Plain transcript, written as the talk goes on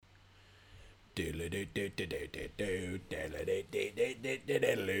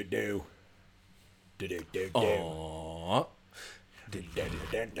Aww. I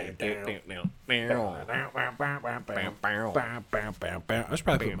should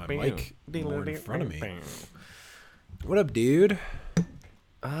probably put my mic more in front of me. What up, dude?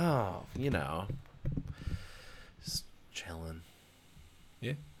 Oh, just chilling,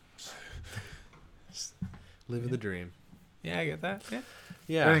 Yeah. living the dream. Yeah, I get that. Yeah.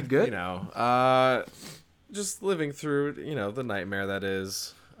 Yeah, Very good. Just living through, the nightmare that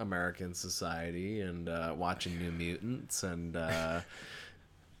is American society, and watching New Mutants, and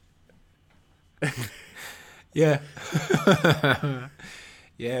Yeah.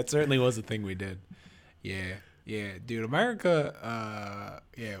 Yeah, it certainly was a thing we did. Yeah. Yeah, dude, America,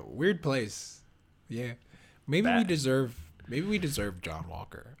 weird place. Yeah. Maybe we deserve John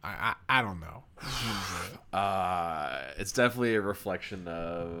Walker. I don't know. it's definitely a reflection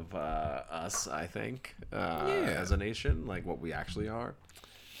of us, I think, as a nation, like what we actually are.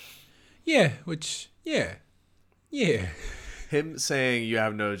 Yeah, Yeah. Him saying you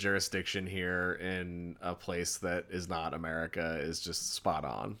have no jurisdiction here in a place that is not America is just spot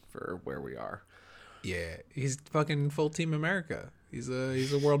on for where we are. Yeah, he's fucking full team America. He's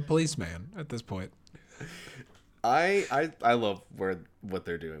a world policeman at this point. I love what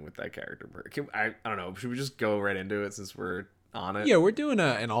they're doing with that character. I don't know. Should we just go right into it since we're on it? Yeah, we're doing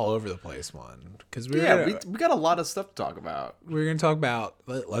an all over the place one because we got a lot of stuff to talk about. We're gonna talk about.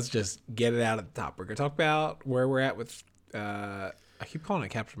 Let's just get it out at the top. We're gonna talk about where we're at with. I keep calling it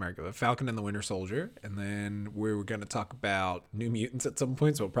Captain America, but Falcon and the Winter Soldier, and then we're gonna talk about New Mutants at some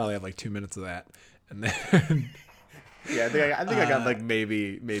point. So we'll probably have like 2 minutes of that, and then. Yeah, I think I got like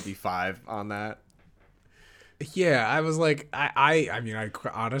maybe 5 on that. Yeah, I was like, I mean, I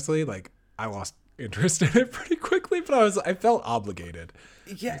honestly, like, I lost interest in it pretty quickly, but I felt obligated.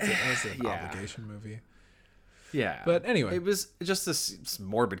 Yeah, it was an obligation movie. Yeah, but anyway, it was just this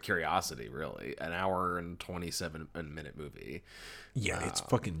morbid curiosity, really. An hour and 27-minute movie. Yeah, it's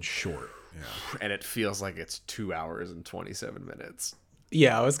fucking short. Yeah, and it feels like it's 2 hours and 27 minutes.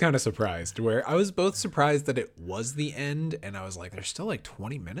 Yeah, I was kind of surprised. Where I was both surprised that it was the end, and I was like, "There's still like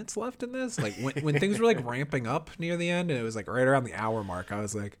 20 minutes left in this." Like when things were like ramping up near the end, and it was like right around the hour mark, I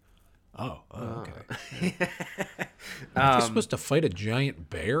was like, "Oh, okay." Yeah. They're supposed to fight a giant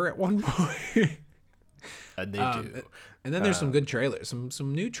bear at one point, and they do. And then there's some good trailers,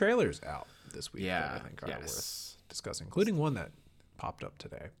 some new trailers out this week. Yeah, that I think are worth discussing, including one that popped up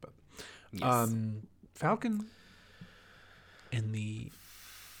today. But Falcon and the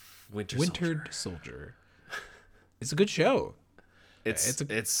Winter Soldier. It's a good show.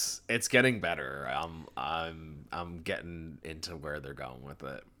 It's getting better. I'm getting into where they're going with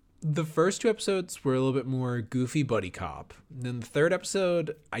it. The first 2 episodes were a little bit more goofy buddy cop. And then the third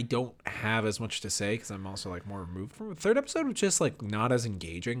episode, I don't have as much to say because I'm also like more removed from it. The third episode was just like not as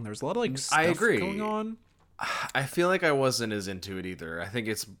engaging. There's a lot of like stuff going on. I feel like I wasn't as into it either. I think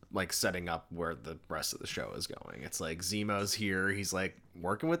it's like setting up where the rest of the show is going. It's like Zemo's here. He's like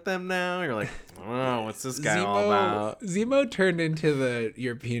working with them now. You're like, oh, what's this guy all about? Zemo turned into the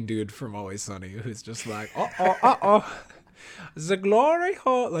European dude from Always Sunny who's just like, the glory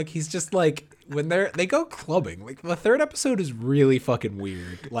hole. Like he's just like when they go clubbing. Like the third episode is really fucking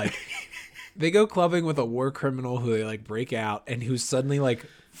weird. Like they go clubbing with a war criminal who they like break out and who's suddenly like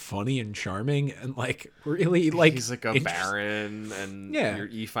funny and charming and like really like he's like a baron, and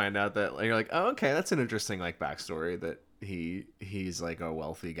you find out that you're like, oh, okay, that's an interesting like backstory that he's like a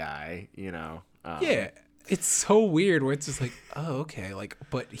wealthy guy, yeah, it's so weird where it's just like, oh, okay, like,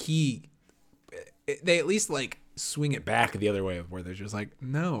 but they at least like swing it back the other way where they're just like,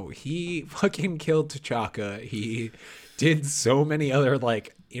 no, he fucking killed T'Chaka, he did so many other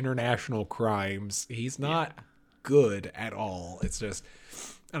like international crimes, he's not good at all. It's just,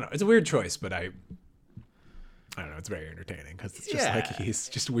 I don't know. It's a weird choice, but I don't know. It's very entertaining because it's just like he's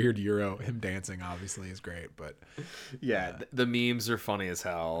just weird Euro. Him dancing obviously is great, but the memes are funny as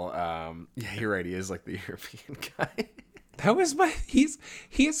hell. Yeah, you're right. He is like the European guy. That was he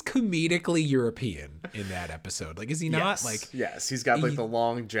is comedically European in that episode. Like, is he not like? Yes, he's got like the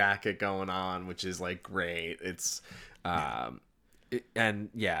long jacket going on, which is like great. It's and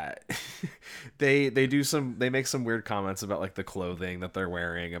they make some weird comments about like the clothing that they're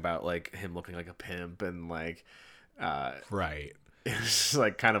wearing, about like him looking like a pimp, and like right, it's just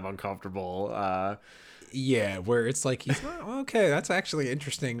like kind of uncomfortable. Yeah, where it's like he's not, okay, that's actually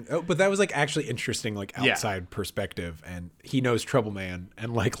interesting. Oh, but that was like actually interesting, like outside perspective, and he knows Trouble Man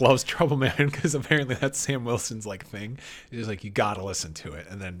and like loves Trouble Man because apparently that's Sam Wilson's like thing. He's just like, you gotta listen to it,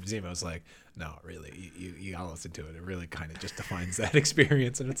 and then Zemo's like, no, really, you gotta listen to it. It really kind of just defines that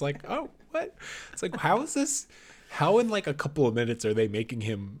experience, and it's like, oh, what? It's like, how is this? How in like a couple of minutes are they making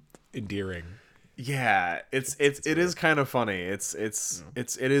him endearing? Yeah, it is kind of funny. It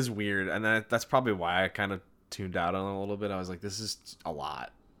is weird, and that's probably why I kind of tuned out on it a little bit. I was like, this is a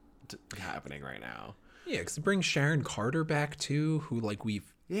lot happening right now. Yeah, because it brings Sharon Carter back too, who like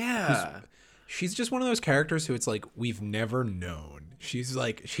she's just one of those characters who it's like we've never known. She's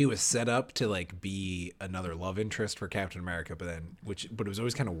like she was set up to like be another love interest for Captain America, but it was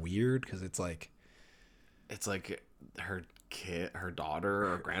always kind of weird because it's like her kid, her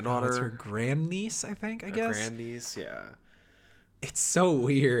daughter or granddaughter, it's her grandniece, I think. I guess grandniece. Yeah, it's so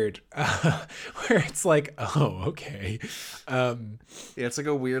weird where it's like, oh, okay. Yeah, it's like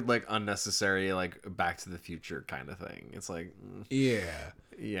a weird, like unnecessary, like Back to the Future kind of thing. It's like,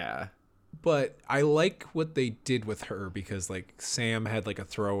 yeah. But I like what they did with her because like Sam had like a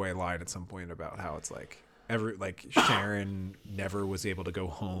throwaway line at some point about how it's like Sharon never was able to go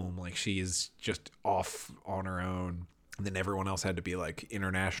home. Like she is just off on her own. And then everyone else had to be like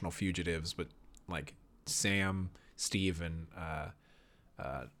international fugitives. But like Sam, Steve, and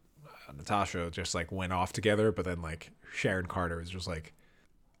Natasha just like went off together. But then like Sharon Carter was just like,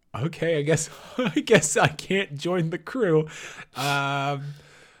 okay, I guess I can't join the crew.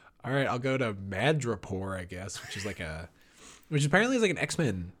 All right, I'll go to Madripoor, I guess, which apparently is like an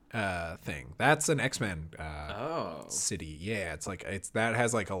X-Men thing. That's an X-Men city. Yeah, that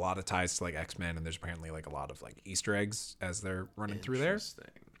has like a lot of ties to like X-Men, and there's apparently like a lot of like Easter eggs as they're running through there,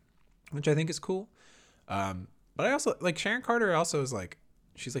 which I think is cool. But I also like Sharon Carter. Also is like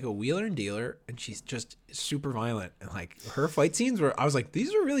she's like a wheeler and dealer, and she's just super violent. And like her fight scenes where I was like,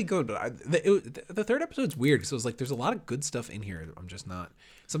 these are really good. But the third episode's weird because it was like there's a lot of good stuff in here. I'm just not.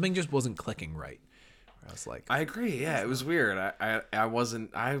 Something just wasn't clicking right. I was like, I agree. Yeah, it was weird.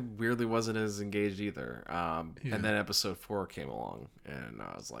 I weirdly wasn't as engaged either. And then episode 4 came along, and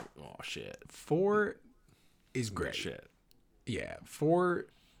I was like, oh shit. 4 is great. Shit. Yeah, 4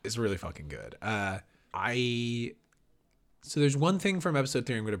 is really fucking good. So there's one thing from episode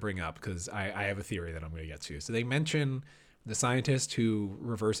 3 I'm going to bring up because I have a theory that I'm going to get to. So they mention the scientist who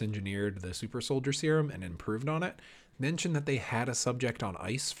reverse engineered the super soldier serum and improved on it. Mentioned that they had a subject on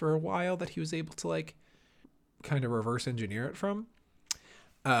ice for a while that he was able to like kind of reverse engineer it from,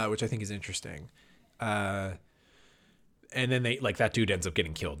 which I think is interesting. And then they like that dude ends up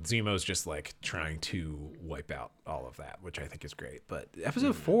getting killed. Zemo's just like trying to wipe out all of that, which I think is great. But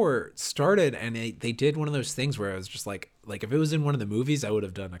episode 4 started and they did one of those things where I was just like if it was in one of the movies, I would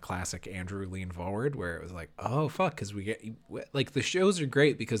have done a classic Andrew lean forward where it was like, oh fuck, because we get like the shows are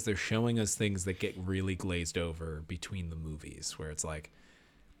great because they're showing us things that get really glazed over between the movies, where it's like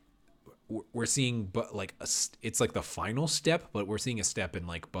we're seeing but like it's like the final step, but we're seeing a step in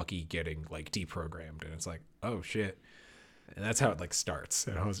like Bucky getting like deprogrammed, and it's like, oh shit. And that's how it like starts.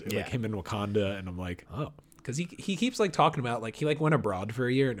 And I was like him in Wakanda, and I'm like, oh, because he keeps like talking about like he like went abroad for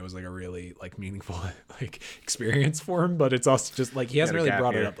a year, and it was like a really like meaningful like experience for him. But it's also just like he hasn't really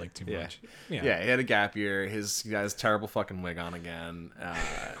brought it up like too much. Yeah, he had a gap year. He got his terrible fucking wig on again.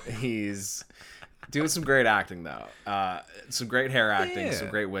 He's doing some great acting though. Some great hair acting, some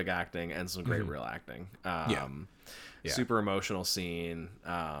great wig acting, and some great real acting. Super emotional scene.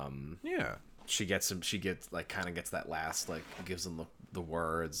 She gets like kind of gets that last like gives him the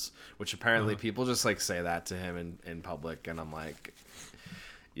words, which apparently people just like say that to him in public, and I'm like,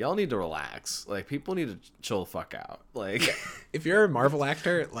 y'all need to relax. Like people need to chill the fuck out. Like if you're a Marvel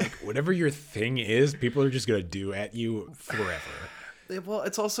actor, like whatever your thing is, people are just gonna do at you forever. Well,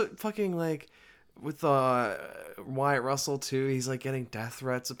 it's also fucking like with Wyatt Russell too. He's like getting death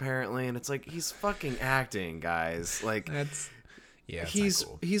threats apparently, and it's like he's fucking acting, guys. Like yeah,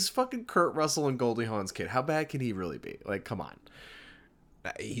 he's fucking Kurt Russell and Goldie Hawn's kid. How bad can he really be? Like, come on.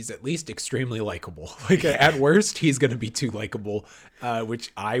 He's at least extremely likable. Like at worst, he's gonna be too likable,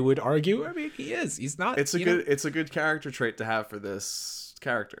 which I would argue. I mean, he is. He's not. It's a good character trait to have for this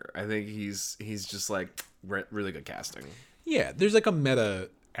character. I think he's just like really good casting. Yeah, there's like a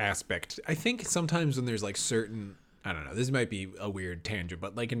meta aspect. I think sometimes when there's like certain, I don't know, this might be a weird tangent,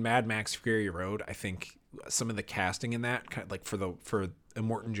 but like in Mad Max Fury Road, I think some of the casting in that, kind of like for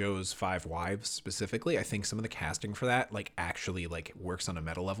Immortan Joe's 5 Wives specifically, I think some of the casting for that like actually like works on a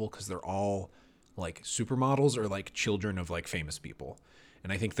meta level because they're all like supermodels or like children of like famous people,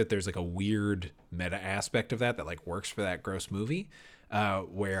 and I think that there's like a weird meta aspect of that like works for that gross movie,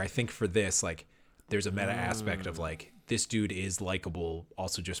 where I think for this like there's a meta aspect of like this dude is likable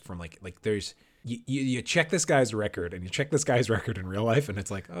also just from like there's you check this guy's record and you check this guy's record in real life, and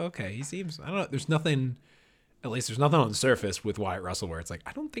it's like, oh, okay, he seems, I don't know, there's nothing at least there's nothing on the surface with Wyatt Russell where it's like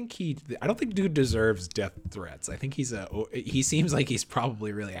I don't think dude deserves death threats. I think he seems like he's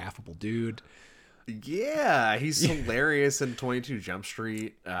probably a really affable dude. Yeah, he's hilarious in 22 Jump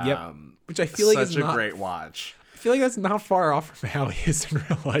Street. Yep. Which I feel like is such a great watch. I feel like that's not far off from how he is in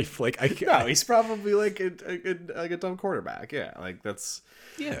real life. Like no, he's probably like a dumb quarterback. Yeah, like that's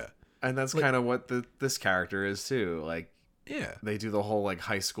and that's kind of what this character is too. Like they do the whole like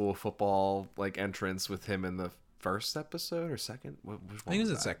high school football like entrance with him in the first episode or second. Which one I think it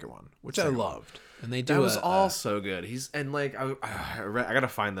was the second one, which I loved. And they do that was all so good. He's and like I gotta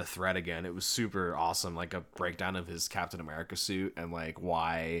find the thread again. It was super awesome, like a breakdown of his Captain America suit and like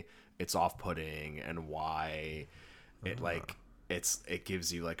why it's off-putting and why it like it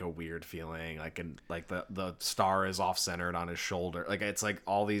gives you like a weird feeling, like the star is off-centered on his shoulder. Like it's like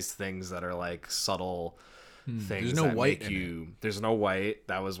all these things that are like subtle things. There's no that white make you. There's no white.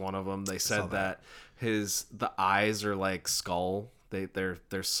 That was one of them. They said that the eyes are like skull.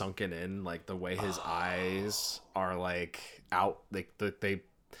 They're sunken in, like the way his eyes are like out. Like the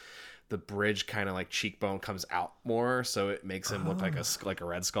bridge kind of like cheekbone comes out more, so it makes him look like a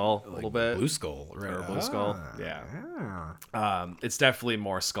red skull a little bit, blue skull, right? Or a blue skull. Yeah. It's definitely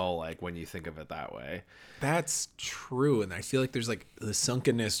more skull like when you think of it that way. That's true, and I feel like there's like the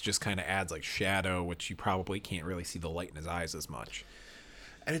sunkenness just kind of adds like shadow, which you probably can't really see the light in his eyes as much.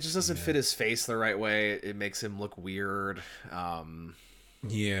 And it just doesn't fit his face the right way. It makes him look weird.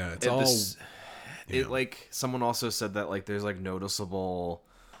 It like someone also said that like there's like noticeable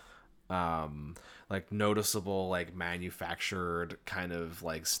like manufactured kind of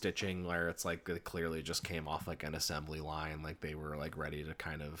like stitching where it's like it clearly just came off like an assembly line, like they were like ready to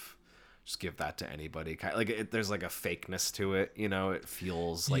kind of just give that to anybody. Like there's like a fakeness to it, you know. It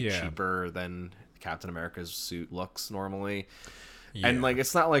feels like cheaper than Captain America's suit looks normally. And like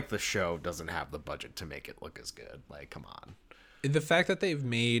it's not like the show doesn't have the budget to make it look as good. Like, come on. The fact that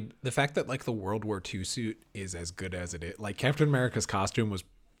like the World War II suit is as good as it is, like Captain America's costume was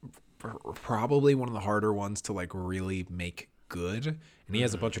probably one of the harder ones to like really make good, and he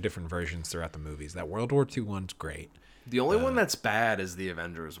has a bunch of different versions throughout the movies. That World War II one's great. The only one that's bad is the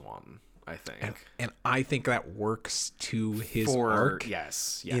Avengers one, I think, and I think that works to his arc.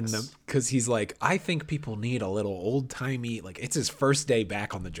 Yes, because he's like, I think people need a little old timey, like it's his first day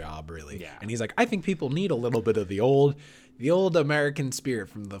back on the job, really. Yeah, and he's like, I think people need a little bit of the old American spirit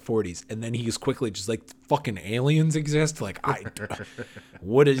from the 40s, and then he's quickly just like, fucking aliens exist, like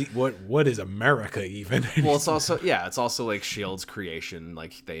what is America even? Well, it's also like Shield's creation,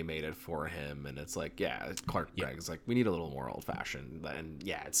 like they made it for him, and it's like Clark Gregg's like, we need a little more old fashioned, and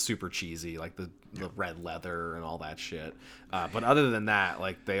it's super cheesy, like the red leather and all that shit, but other than that,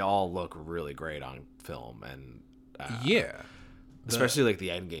 like they all look really great on film, and especially like the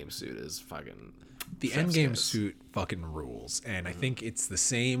Endgame suit is fucking. The Endgame suit fucking rules, and I think it's the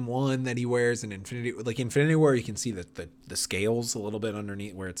same one that he wears in Infinity. Like Infinity War, you can see the scales a little bit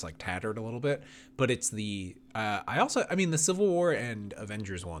underneath where it's like tattered a little bit, but it's the the Civil War and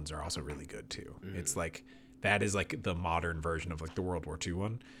Avengers ones are also really good too. It's like that is like the modern version of like the World War II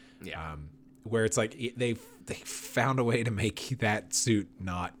one, where it's like they found a way to make that suit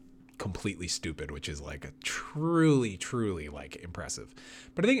not completely stupid, which is like a truly like impressive.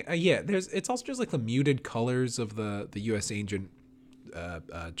 But I think it's also just like the muted colors of the US agent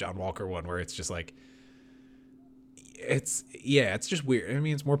John Walker one, where it's just like it's just weird. I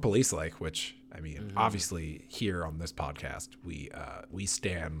mean, it's more police like, which I mean obviously here on this podcast we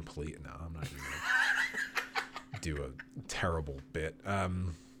stand police. No, I'm not even gonna do a terrible bit,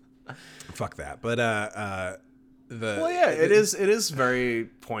 fuck that, but it is very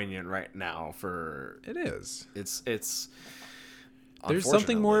poignant right now for it is. It's there's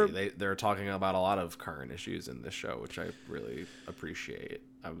something more. They're talking about a lot of current issues in this show, which I really appreciate.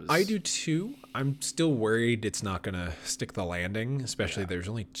 I do too. I'm still worried it's not gonna stick the landing, especially there's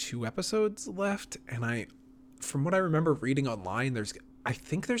only 2 episodes left, and from what I remember reading online, I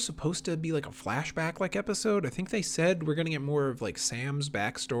think there's supposed to be like a flashback like episode. I think they said we're gonna get more of like Sam's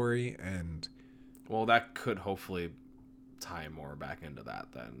backstory, and well, that could hopefully tie more back into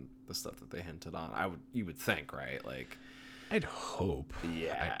that than the stuff that they hinted on. You would think, right? Like, I'd hope.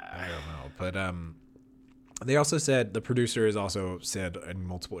 Yeah. I don't know. But they also said, the producer has also said in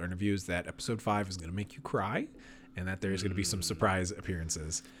multiple interviews that episode 5 is going to make you cry, and that there's going to be some surprise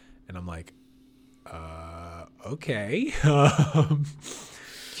appearances. And I'm like, okay.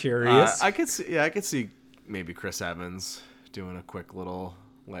 Curious. I could see maybe Chris Evans doing a quick little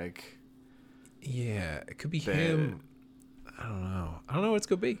like. Yeah, it could be him. I don't know what it's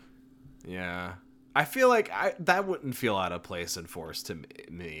gonna be. Yeah, I feel like that wouldn't feel out of place in Force to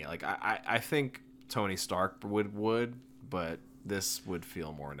me. Like I think Tony Stark would, but this would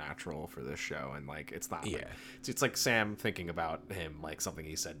feel more natural for this show, and like it's not. Yeah. Like, it's like Sam thinking about him, like something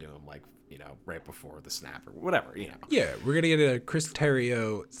he said to him, like right before the snap or whatever. Yeah, we're gonna get a Chris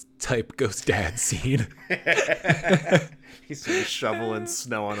Terrio type Ghost Dad scene. He's sort of shoveling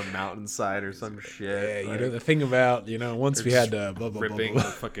snow on a mountainside or some shit. Yeah, the thing about once we had blah, blah, blah, ripping blah, the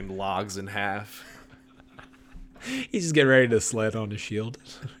fucking logs in half. He's just getting ready to sled on his shield.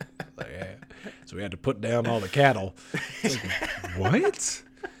 Yeah. So we had to put down all the cattle. What?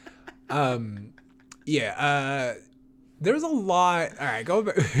 Yeah. There's a lot. All right, going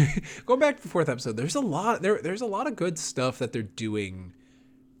back to the fourth episode. There's a lot. There's a lot of good stuff that they're doing.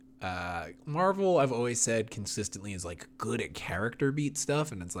 Marvel, I've always said consistently, is like good at character beat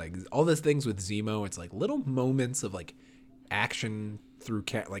stuff, and it's like all these things with Zemo. It's like little moments of like action through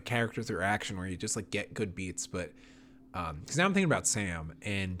character through action where you just like get good beats. But because now I'm thinking about Sam,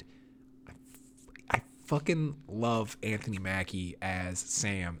 and I fucking love Anthony Mackie as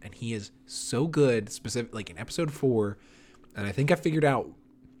Sam, and he is so good. Specific like in episode 4, and I think I figured out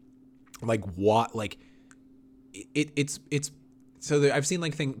like what like it's. So I've seen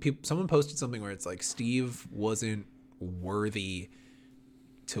like someone posted something where it's like Steve wasn't worthy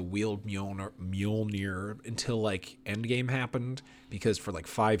to wield Mjolnir until like Endgame happened, because for like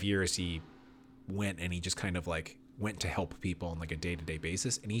 5 years he went and he just kind of like went to help people on like a day-to-day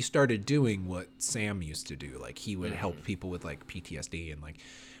basis, and he started doing what Sam used to do. Like he would help people with like PTSD and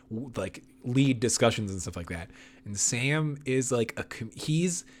like lead discussions and stuff like that. And Sam is like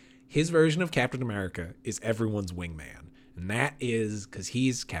his version of Captain America is everyone's wingman. And that is because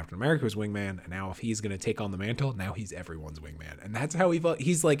he's Captain America's wingman, and now if he's gonna take on the mantle, now he's everyone's wingman, and that's how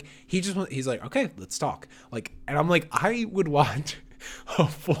he's like okay, let's talk. Like, and I'm like, I would watch a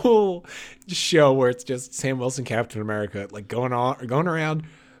full show where it's just Sam Wilson, Captain America, like going around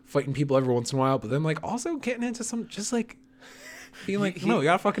fighting people every once in a while, but then like also getting into some just like being like, no, you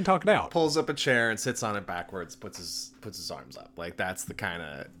gotta fucking talk it out. Pulls up a chair and sits on it backwards, puts his arms up. Like that's the kind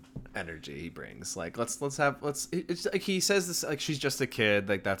of energy he brings. Like it's like he says this like she's just a kid.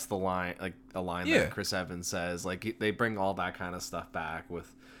 Like that's the line, like a line that Chris Evans says. Like they bring all that kind of stuff back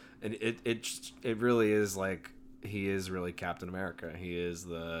with, and it really is like he is really Captain America. He is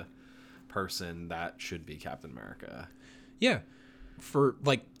the person that should be Captain America. Yeah, for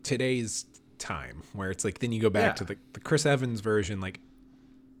like today's time where it's like then you go back to the Chris Evans version, like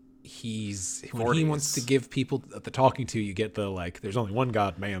when he wants to give people the talking to, you get the like there's only one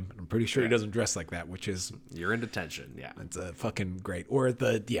God, ma'am. I'm pretty sure he doesn't dress like that, which is you're in detention. Yeah, it's a fucking great. Or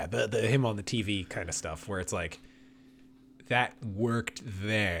the him on the TV kind of stuff where it's like that worked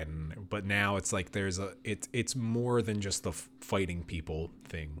then, but now it's like it's more than just the fighting people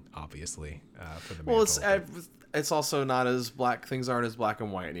thing, obviously, for the mantle. It's also not as black. Things aren't as black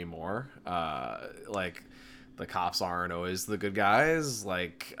and white anymore. Like the cops aren't always the good guys.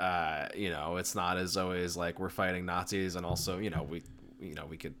 Like it's not as always like we're fighting Nazis, and also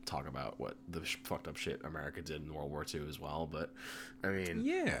we could talk about what the fucked up shit America did in World War II as well. But I mean,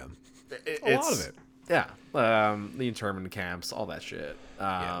 a lot of it. Yeah, the internment camps, all that shit.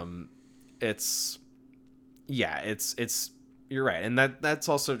 It's you're right, and that's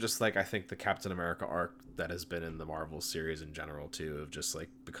also just like I think the Captain America arc that has been in the Marvel series in general too, of just like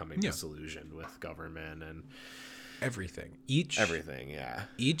becoming disillusioned with government and everything. Each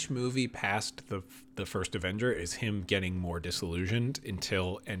movie past the first Avenger is him getting more disillusioned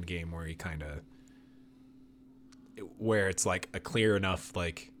until Endgame, where it's like a clear enough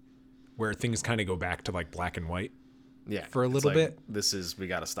like where things kind of go back to like black and white. Yeah, for a little bit. We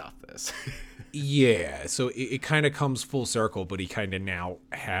got to stop this. Yeah, so it kind of comes full circle, but he kind of now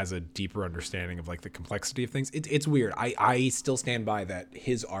has a deeper understanding of like the complexity of things. It's weird. I still stand by that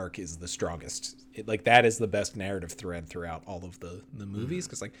his arc is the strongest. Like that is the best narrative thread throughout all of the movies,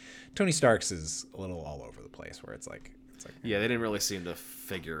 because like Tony Stark's is a little all over the place, where it's like yeah, they didn't really seem to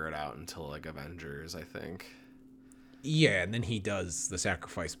figure it out until like Avengers, I think. Yeah, and then he does the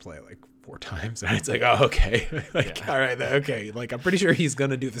sacrifice play like 4 times, and it's like, oh, okay. All right, okay. Like, I'm pretty sure he's going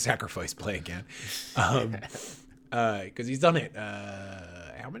to do the sacrifice play again. Because he's done it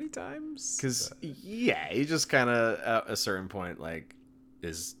how many times? Because, he just kind of, at a certain point, like,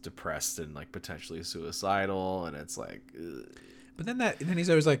 is depressed and, like, potentially suicidal, and it's like... Ugh. But then he's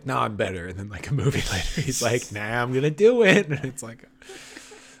always like, nah, I'm better. And then, like, a movie later, he's like, nah, I'm going to do it. And it's like...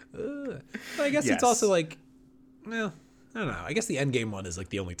 But I guess it's also like... Well... I don't know. I guess the Endgame one is like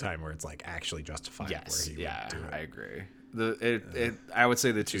the only time where it's like actually justified. Yes, where he would do it. I agree. I would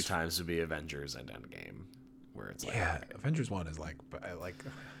say the 2 times would be Avengers and Endgame, where it's like Avengers 1 is like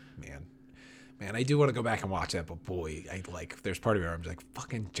man. man, I do want to go back and watch that, but boy, there's part of me where I'm just like,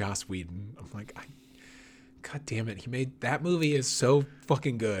 fucking Joss Whedon. I'm like, God damn it, he made that movie is so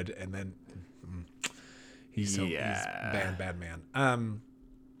fucking good, and then he's bad man.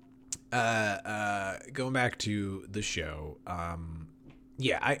 Going back to the show, I'm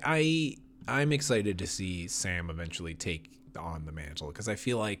excited to see Sam eventually take on the mantle, because I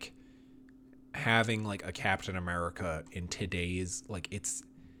feel like having like a Captain America in today's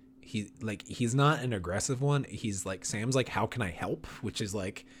he's not an aggressive one. He's like, Sam's like, how can I help? Which is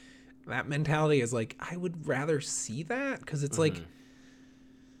like, that mentality is like, I would rather see that, because it's like,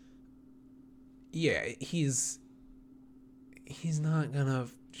 yeah, he's not gonna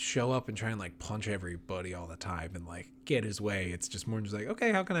show up and try and like punch everybody all the time and like get his way. It's just more just like,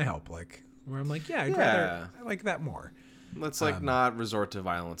 okay, how can I help? Like, where I'm like, yeah, I like that more. Let's like not resort to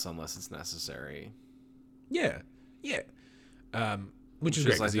violence unless it's necessary. Yeah. Which is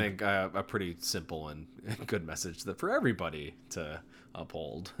great, I think a pretty simple and good message that for everybody to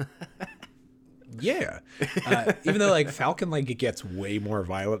uphold. Yeah. Even though like Falcon, like, it gets way more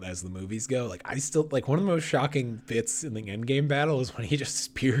violent as the movies go, like, I still like, one of the most shocking bits in the Endgame battle is when he just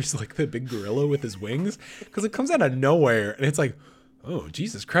spears like the big gorilla with his wings, because it comes out of nowhere and it's like, oh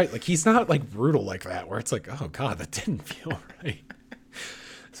Jesus Christ, like, he's not like brutal like that where it's like, oh God, that didn't feel right.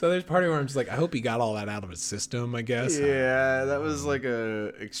 So there's part of me where I'm just like, I hope he got all that out of his system, I guess. Yeah, that was like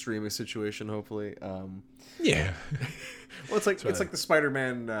a extremist situation, hopefully. Yeah. Well, it's like the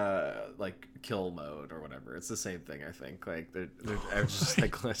Spider-Man like kill mode or whatever. It's the same thing, I think. Like they're just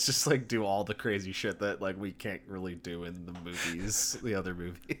like, let's just like do all the crazy shit that like we can't really do in the movies, the other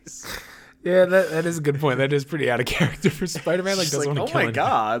movies. Yeah, that is a good point. That is pretty out of character for Spider-Man. Like, doesn't want to kill anyone.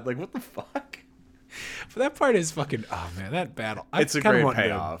 God, like what the fuck? But that part is fucking, oh man, that battle. It's a great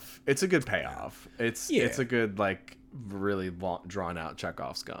payoff. It's a good payoff. It's a good like really drawn out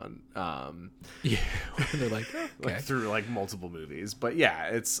Chekhov's gun. Yeah, they're like, oh, okay. Like through like multiple movies. But yeah,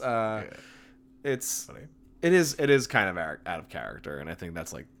 it's funny. It is kind of out of character, and I think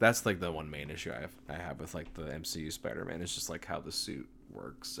that's like the one main issue I have with like the MCU Spider-Man is just like how the suit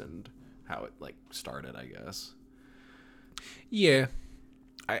works and how it like started, I guess. Yeah.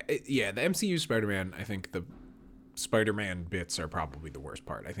 The MCU Spider-Man, I think the Spider-Man bits are probably the worst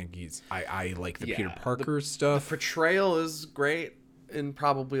part. I think I like the Peter Parker stuff. The portrayal is great and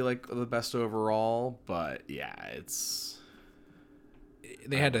probably like the best overall, but yeah,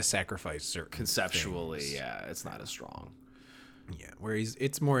 they had to sacrifice certain conceptually things. Yeah, it's not as strong. Yeah, where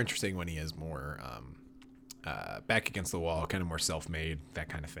it's more interesting when he is more back against the wall, kind of more self-made, that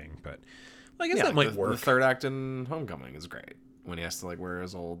kind of thing. But well, I guess that might work. The third act in Homecoming is great when he has to like wear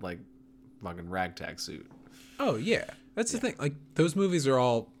his old like fucking ragtag suit. Oh yeah, that's the thing. Like, those movies are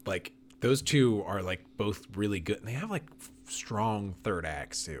all like, those two are like both really good, and they have like strong third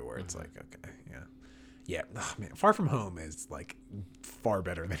acts too, where it's like, okay, yeah. Oh, man, Far From Home is like far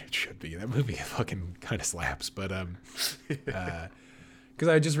better than it should be. That movie fucking kind of slaps, but because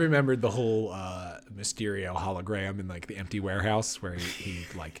I just remembered the whole Mysterio hologram in like the empty warehouse where he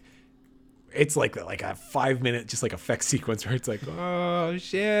like. It's like a 5-minute just like effect sequence where it's like, oh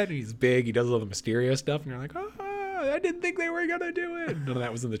shit, he's big, he does all the Mysterio stuff, and you're like, oh, I didn't think they were gonna do it. None of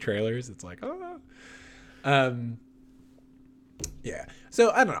that was in the trailers. It's like, oh, yeah.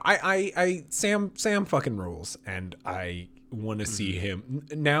 So I don't know. I Sam fucking rules, and I want to see him.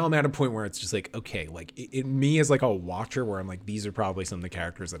 Now I'm at a point where it's just like, okay, like me as like a watcher, where I'm like, these are probably some of the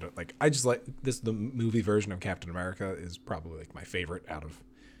characters that are like, I just like this. The movie version of Captain America is probably like my favorite out of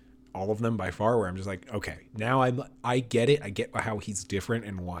all of them by far, where I'm just like, okay, now I get it. I get how he's different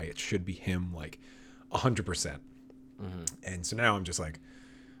and why it should be him like 100%. And so now I'm just like,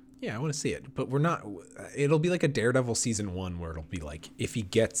 yeah, I want to see it, but we're not, it'll be like a Daredevil season 1 where it'll be like, if he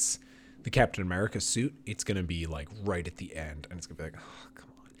gets the Captain America suit, it's going to be like right at the end. And it's going to be like, oh, come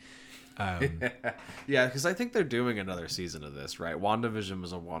on. Yeah. Cause I think they're doing another season of this, right? WandaVision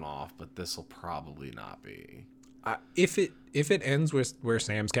was a one-off, but this will probably not be. If it ends with where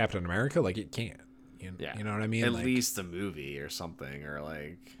Sam's Captain America, like, it can't. You know what I mean? At like, least a movie or something, or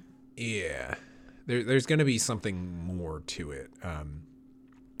like. Yeah, there's gonna be something more to it.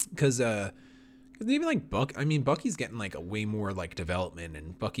 Because even like Bucky's getting like a way more like development,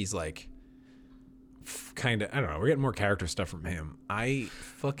 and Bucky's like kind of, I don't know. We're getting more character stuff from him. I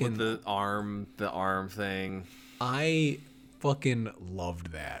fucking with the arm thing. I fucking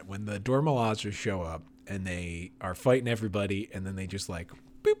loved that when the Dora Milaje show up. And they are fighting everybody, and then they just like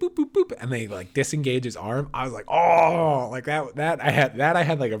boop boop boop boop, and they like disengage his arm. I was like, oh, like that. I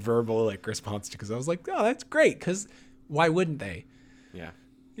had like a verbal like response to, because I was like, oh, that's great. Because why wouldn't they? Yeah,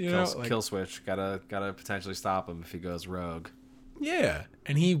 kill switch. Gotta potentially stop him if he goes rogue. Yeah,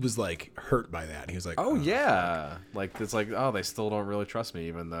 and he was like hurt by that. He was like, Oh yeah, like it's like, oh, they still don't really trust me,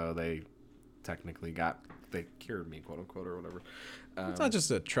 even though they technically they cured me, quote unquote, or whatever. It's not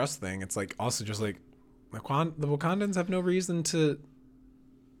just a trust thing. It's like also just like the Wakandans have no reason to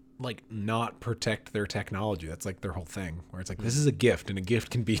like not protect their technology. That's like their whole thing. Where it's like this is a gift, and a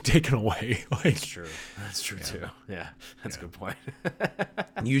gift can be taken away. Like That's true. That's true too. Yeah, that's a good point.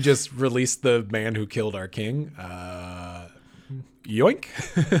 you just released the man who killed our king. Yoink.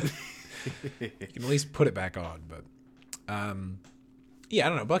 You can at least put it back on, but yeah, I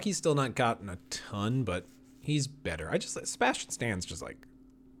don't know. Bucky's still not gotten a ton, but he's better. Sebastian Stan's just like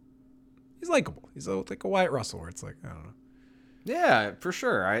he's likable. He's like a Wyatt Russell, where it's like I don't know. Yeah, for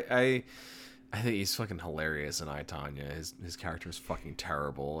sure. I think he's fucking hilarious in I, Tonya. His character is fucking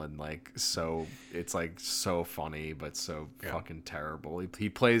terrible and like so it's like so funny but so fucking terrible. He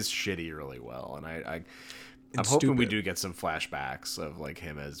plays shitty really well, and I'm hoping we do get some flashbacks of like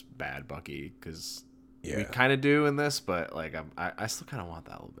him as bad Bucky, because we kind of do in this, but like I still kind of want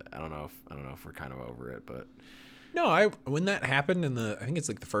that a little bit. I don't know if we're kind of over it, but no, when that happened in I think it's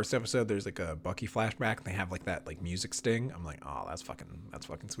like the first episode, there's like a Bucky flashback and they have like that like music sting. I'm like, oh, that's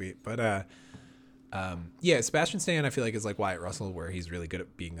fucking sweet. But yeah, Sebastian Stan I feel like is like Wyatt Russell, where he's really good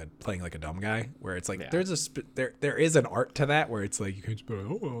at playing like a dumb guy, where it's like there is an art to that, where it's like you can just be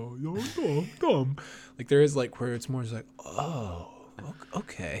like, oh, you're dumb. Like there is like where it's more just like, oh,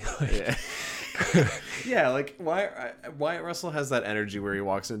 okay. Like, yeah, like Wyatt Russell has that energy where he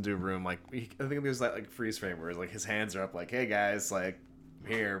walks into a room like I think there's that like freeze frame where like his hands are up like, hey guys, like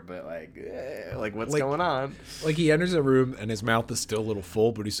I'm here, but like what's going on? Like he enters a room and his mouth is still a little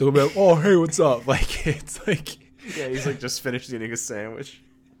full, but he's still like, oh hey, what's up? Like it's like yeah, he's like just finished eating a sandwich.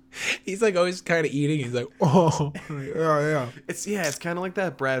 He's like always kind of eating. He's like, oh yeah. It's kind of like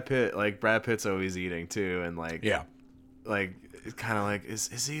that Brad Pitt. Like Brad Pitt's always eating too, and like like. It's kind of like is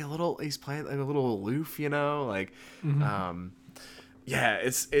he he's playing like a little aloof, you know, like yeah,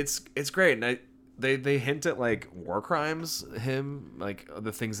 it's great. And they hint at like war crimes, him, like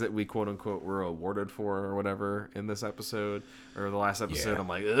the things that we quote unquote were awarded for or whatever in this episode or the last episode. I'm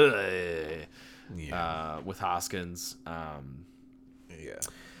like with Hoskins,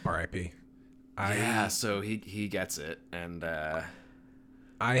 R.I.P. So he gets it, and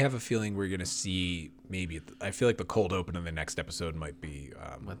I have a feeling we're gonna see maybe. I feel like the cold open in the next episode might be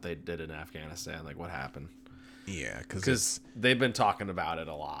what they did in Afghanistan, like what happened. Yeah, because they've been talking about it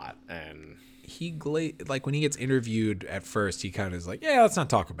a lot, and like when he gets interviewed at first, he kind of is like, yeah, let's not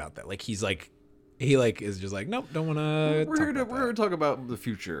talk about that. Like he is just like, nope, don't want to. We're here to talk about the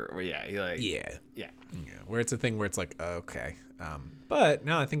future. Or yeah. Where it's a thing where it's like, okay, but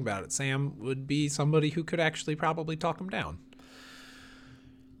now I think about it, Sam would be somebody who could actually probably talk him down.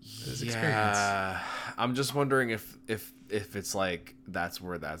 I'm just wondering if it's like that's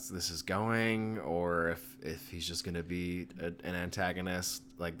where this is going, or if he's just gonna be an antagonist.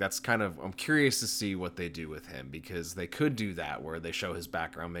 Like that's kind of, I'm curious to see what they do with him, because they could do that where they show his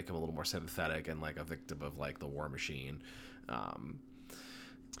background, make him a little more sympathetic and like a victim of like the war machine.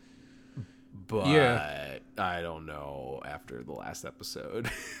 But I don't know after the last episode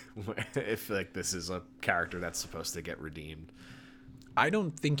if like this is a character that's supposed to get redeemed. I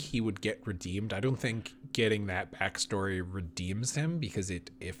don't think he would get redeemed. I don't think getting that backstory redeems him, because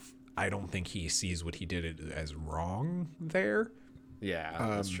I don't think he sees what he did as wrong there. Yeah,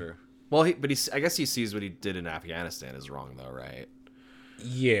 that's true. Well, I guess he sees what he did in Afghanistan is wrong though, right?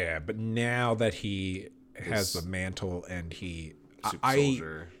 Yeah, but now that he has the mantle and he Super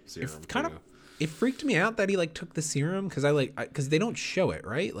soldier serum it freaked me out that he like took the serum, because they don't show it,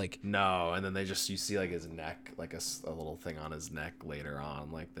 right? Like no, and then you see like his neck, like a little thing on his neck later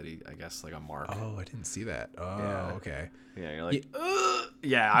on, like that I guess like a mark. Oh, I didn't see that. Oh, okay. Yeah, you're like,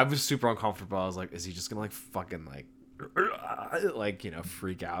 yeah. I was super uncomfortable. I was like, is he just gonna like fucking like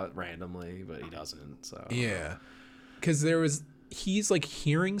freak out randomly? But he doesn't. So yeah, because he's like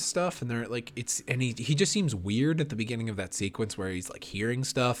hearing stuff, and they're like he just seems weird at the beginning of that sequence where he's like hearing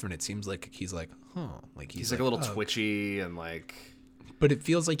stuff, and it seems like he's like, like he's like a little twitchy and like, but it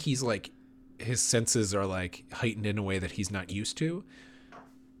feels like he's like his senses are like heightened in a way that he's not used to.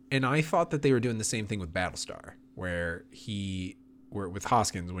 And I thought that they were doing the same thing with Battlestar, where with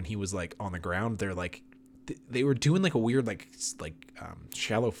Hoskins when he was like on the ground, they're like they were doing like a weird like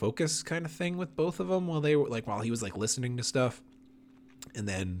shallow focus kind of thing with both of them while he was like listening to stuff. And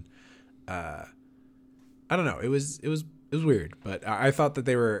then, I don't know. It was weird, but I thought that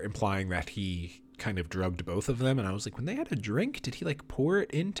they were implying that he kind of drugged both of them. And I was like, when they had a drink, did he like pour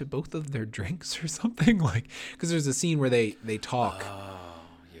it into both of their drinks or something? Like, because there's a scene where they talk. Oh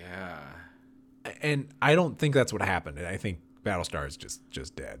yeah. And I don't think that's what happened. I think Battlestar is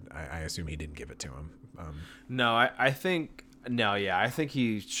just dead. I assume he didn't give it to him. No, I think no, yeah, I think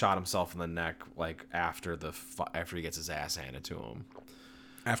he shot himself in the neck like after he gets his ass handed to him.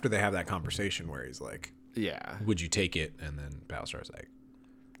 After they have that conversation where he's like, yeah, would you take it? And then Battlestar's like,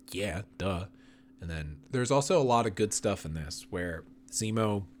 yeah, duh. And then there's also a lot of good stuff in this where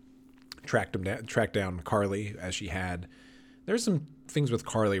Zemo tracked down Carly as she had. There's some things with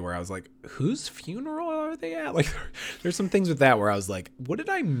Carly where I was like, whose funeral are they at? Like, there's some things with that where I was like, what did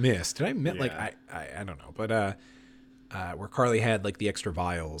I miss? Did I miss like I don't know, but where Carly had like the extra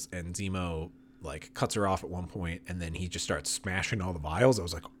vials and Zemo like cuts her off at one point and then he just starts smashing all the vials. I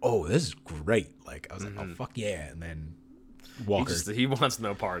was like, oh, this is great. Like I was like, oh fuck yeah. And then Walker, he wants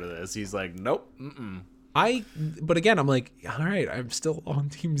no part of this. He's like, nope. But again, I'm like, all right, I'm still on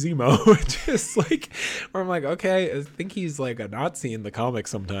Team Zemo. Just like, where I'm like, okay, I think he's like a Nazi in the comics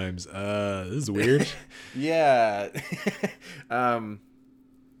sometimes. This is weird. Yeah.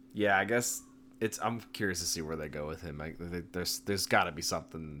 Yeah, I guess I'm curious to see where they go with him. Like, there's got to be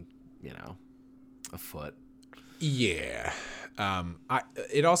something, afoot. Yeah.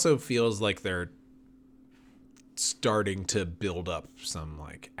 It also feels like they're starting to build up some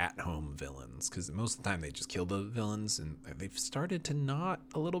like at-home villains because most of the time they just kill the villains and they've started to not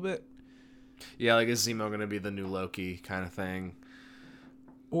a little bit. Yeah, like is Zemo gonna be the new Loki kind of thing?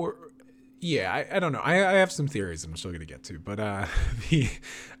 Or yeah, I don't know. I have some theories I'm still gonna get to, but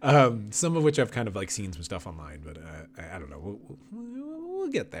some of which I've kind of like seen some stuff online, but I don't know. We'll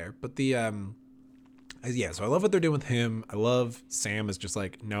get there. But yeah, so I love what they're doing with him. I love Sam is just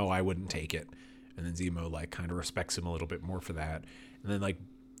like, no, I wouldn't take it. And then Zemo like kind of respects him a little bit more for that. And then like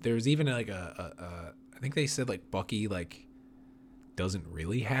there's even like I think they said like Bucky like doesn't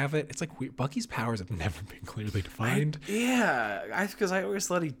really have it. It's like weird. Bucky's powers have never been clearly defined. Because I always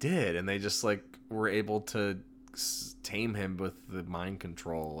thought he did, and they just like were able to tame him with the mind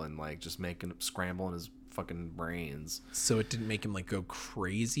control and like just making him scramble in his fucking brains. So it didn't make him like go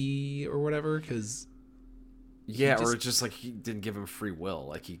crazy or whatever. Because or just like he didn't give him free will.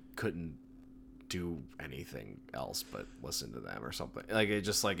 Like he couldn't do anything else but listen to them or something. Like it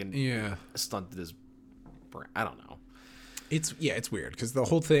just like stunted his brain. I don't know. It's weird because the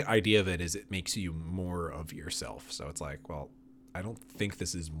whole idea of it is it makes you more of yourself. So it's like, well, I don't think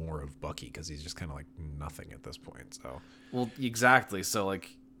this is more of Bucky because he's just kind of like nothing at this point. So well, exactly. So like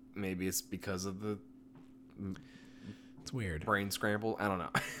maybe it's because of the it's weird brain scramble. I don't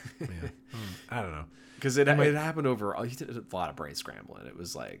know. Yeah, I don't know because it happened over. He did a lot of brain scramble and it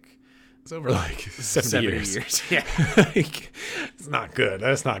was like. It's over like 70 years. Yeah, like, it's not good.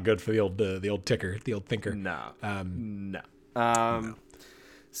 That's not good for the old ticker, the old thinker. No.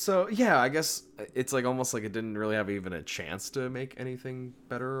 So yeah, I guess it's like almost like it didn't really have even a chance to make anything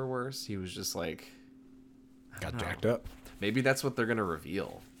better or worse. He was just like got jacked up. Maybe that's what they're gonna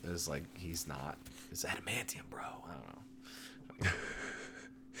reveal. Is like he's not. It's adamantium, bro. I don't know.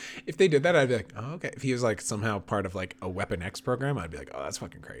 If they did that, I'd be like, oh, okay. If he was like somehow part of like a Weapon X program, I'd be like, oh, that's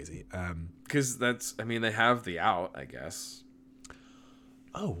fucking crazy. Because they have the out, I guess.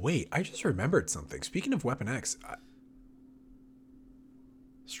 Oh, wait. I just remembered something. Speaking of Weapon X.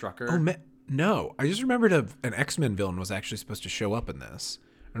 Strucker? Oh, no. I just remembered an X-Men villain was actually supposed to show up in this.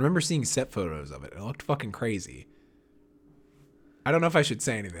 I remember seeing set photos of it. It looked fucking crazy. I don't know if I should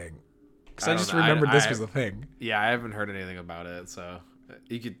say anything. Because I just remembered this was a thing. Yeah, I haven't heard anything about it, so...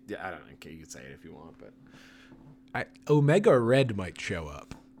 You could, I don't know. You could say it if you want, but Omega Red might show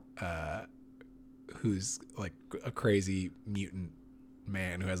up, who's like a crazy mutant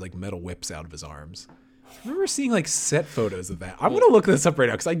man who has like metal whips out of his arms. I remember seeing like set photos of that. I'm gonna look this up right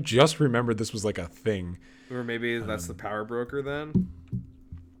now because I just remembered this was like a thing. Or maybe that's the Power Broker then.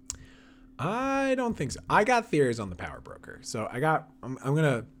 I don't think so. I got theories on the Power Broker, so I'm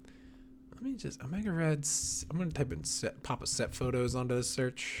gonna. Let me just Omega Reds. I'm gonna type in pop a set photos onto this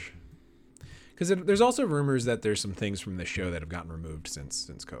search because there's also rumors that there's some things from the show that have gotten removed since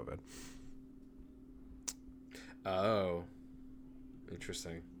COVID. Oh,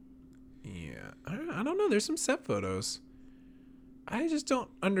 interesting. Yeah, I don't know. There's some set photos. I just don't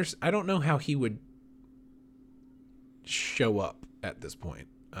I don't know how he would show up at this point.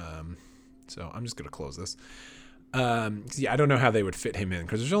 So I'm just gonna close this. I don't know how they would fit him in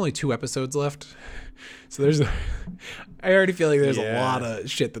because there's only 2 episodes left. So I already feel like there's a lot of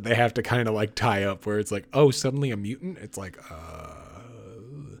shit that they have to kind of like tie up where it's like, oh, suddenly a mutant. It's like,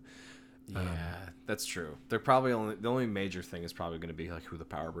 that's true. They're probably the only major thing is probably going to be like who the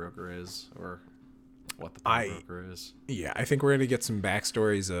Power Broker is or what the Power Broker is. Yeah, I think we're going to get some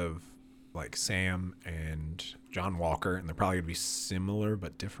backstories of like Sam and John Walker, and they're probably going to be similar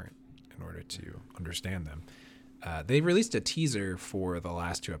but different in order to understand them. they released a teaser for the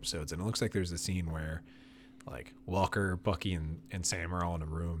last 2 episodes, and it looks like there's a scene where like Walker, Bucky, and Sam are all in a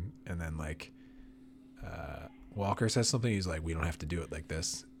room, and then like Walker says something. He's like, "We don't have to do it like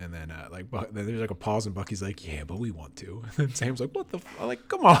this." And then then there's like a pause, and Bucky's like, "Yeah, but we want to." And then Sam's like, "What the?" I'm like,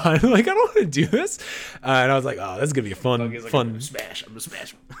 "Come on, like I don't want to do this." And I was like, "Oh, that's gonna be a fun, Like, fun." I'm gonna smash him.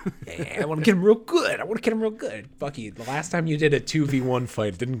 Yeah, I want to get him real good. Bucky, the last time you did a 2v1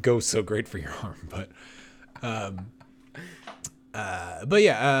 fight, it didn't go so great for your arm, but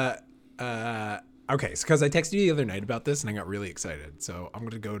yeah. Okay, so because I texted you the other night about this and I got really excited, so I'm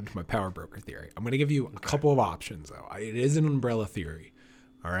going to go into my power broker theory. I'm going to give you a couple of options, though. It is an umbrella theory,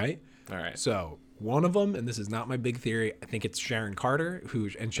 all right? All right. So one of them, and this is not my big theory, I think it's Sharon Carter,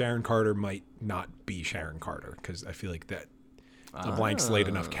 and Sharon Carter might not be Sharon Carter, because I feel like that a blank slate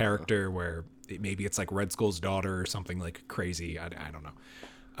enough character where maybe it's like Red Skull's daughter or something like crazy. I don't know.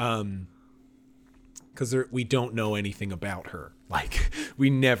 Because we don't know anything about her. Like, we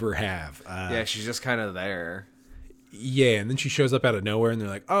never have. Yeah, she's just kind of there. Yeah, and then she shows up out of nowhere, and they're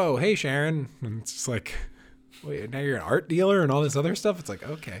like, "Oh, hey, Sharon." And it's just like, wait, now you're an art dealer and all this other stuff? It's like,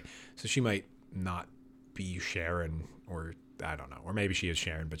 okay. So she might not be Sharon, or I don't know. Or maybe she is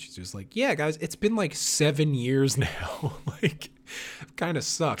Sharon, but she's just like, yeah, guys, it's been like 7 years now. Like, kind of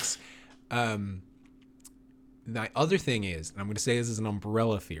sucks. The other thing is, and I'm going to say this is an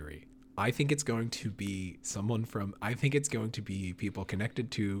umbrella theory, I think it's going to be people connected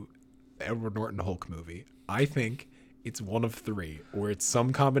to the Edward Norton Hulk movie. I think it's one of 3, or it's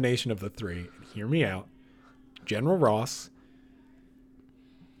some combination of the 3. Hear me out. General Ross.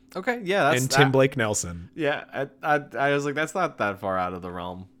 Okay, yeah, and Tim Blake Nelson. Yeah, I was like, that's not that far out of the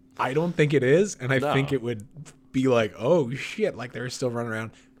realm. I don't think it is, and I think it would be like, oh shit, like they're still running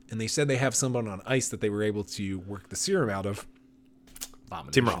around. And they said they have someone on ice that they were able to work the serum out of.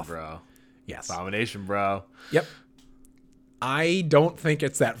 Tim Roth, bro. Yes. Abomination, bro. Yep. I don't think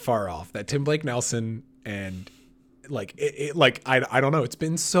it's that far off. That Tim Blake Nelson and like I don't know. It's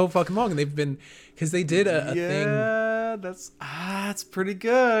been so fucking long, and they've been because they did a thing. Yeah, that's pretty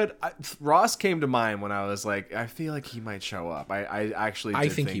good. Ross came to mind when I was like, I feel like he might show up. I actually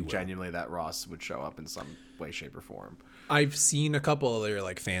did think genuinely that Ross would show up in some way, shape, or form. I've seen a couple other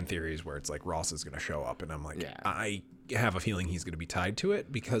like fan theories where it's like Ross is going to show up, and I'm like, yeah. I have a feeling he's going to be tied to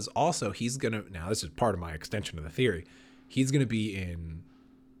it, because also he's going to, now this is part of my extension of the theory, he's going to be in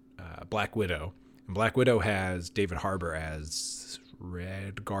Black Widow, and Black Widow has David Harbour as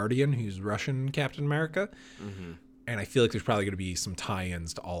Red Guardian, who's Russian Captain America. Mm-hmm. And I feel like there's probably going to be some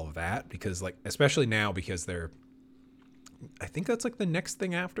tie-ins to all of that, because like, especially now, because I think that's like the next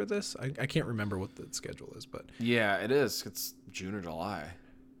thing after this. I can't remember what the schedule is, but yeah, it is. It's June or July.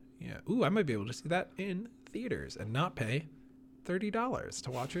 Yeah. Ooh, I might be able to see that in theaters and not pay $30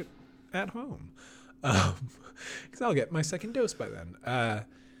 to watch it at home, because I'll get my second dose by then.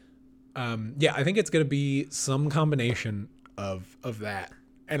 Yeah, I think it's gonna be some combination of that,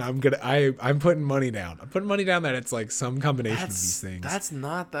 and I'm putting money down. I'm putting money down that it's like some combination of these things. That's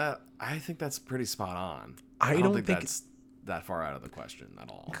not that. I think that's pretty spot on. I don't think that's that far out of the question at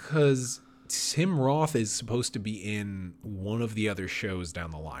all. Because Tim Roth is supposed to be in one of the other shows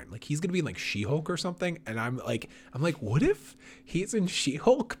down the line. Like, he's gonna be in like She-Hulk or something, and I'm like, what if he's in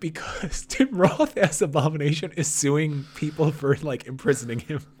She-Hulk because Tim Roth as Abomination is suing people for like imprisoning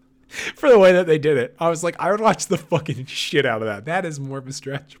him for the way that they did it? I was like, I would watch the fucking shit out of that. That is more of a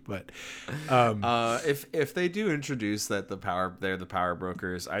stretch, but if they do introduce that they're the power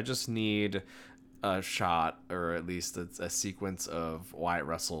brokers, I just need a shot, or at least a sequence of Wyatt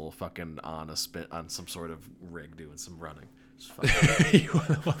Russell fucking on some sort of rig doing some running. You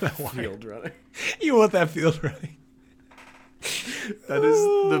want that field running. You want that field running. That is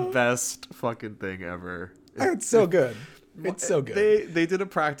the best fucking thing ever. It's so good. It's so good. They did a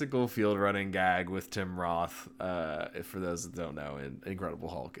practical field running gag with Tim Roth. For those that don't know, in Incredible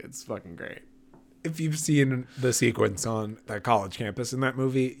Hulk, it's fucking great. If you've seen the sequence on that college campus in that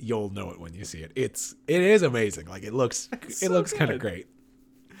movie, you'll know it when you see it. It is amazing. Like, it looks kind of great.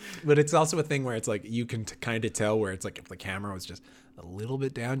 But it's also a thing where it's like you can kind of tell where it's like if the camera was just a little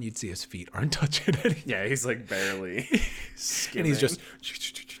bit down, you'd see his feet aren't touching anything. Yeah, he's like barely and he's just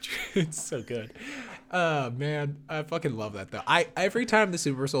it's so good. Man, I fucking love that though. Every time the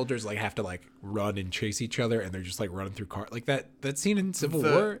super soldiers like have to like run and chase each other, and they're just like running through cars, like that scene in Civil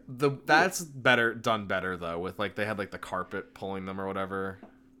War. That's done better though, with like they had like the carpet pulling them or whatever.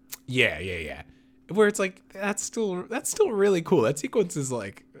 Yeah. Where it's like that's still really cool. That sequence is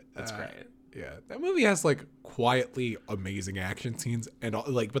like that's great. Yeah, that movie has like quietly amazing action scenes, and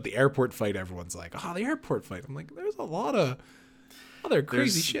like, but the airport fight, everyone's like, oh, the airport fight. I'm like, there's a lot of other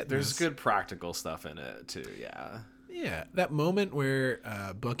crazy shit. There's good practical stuff in it too. Yeah. Yeah, that moment where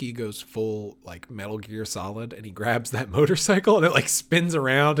Bucky goes full like Metal Gear Solid and he grabs that motorcycle and it like spins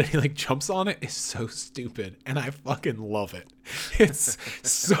around and he like jumps on it is so stupid, and I fucking love it. It's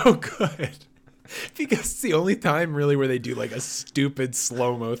so good because it's the only time really where they do like a stupid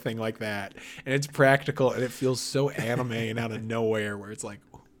slow-mo thing like that, and it's practical and it feels so anime and out of nowhere where it's like,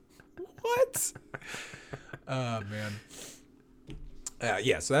 what? Oh man.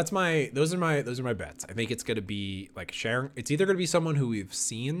 Yeah, so those are my bets. I think it's gonna be like Sharon. It's either gonna be someone who we've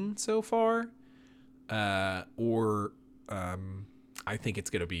seen so far, or I think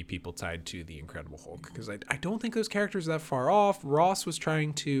it's gonna be people tied to the Incredible Hulk, because I don't think those characters are that far off. Ross was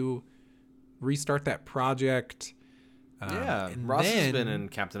trying to restart that project. Ross has been in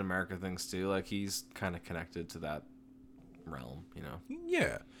Captain America things too. Like he's kind of connected to that realm, you know.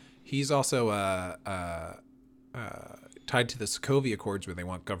 Yeah, he's also tied to the Sokovia Accords, where they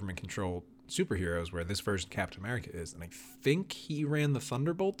want government-controlled superheroes, where this version of Captain America is. And I think he ran the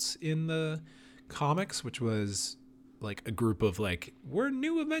Thunderbolts in the comics, which was like a group of like, we're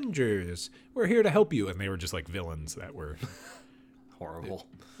new Avengers, we're here to help you. And they were just like villains that were horrible.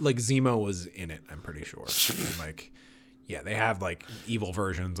 Like Zemo was in it, I'm pretty sure. And like, yeah, they have like evil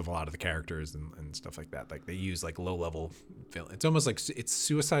versions of a lot of the characters and stuff like that. Like they use like low-level villains. It's almost like it's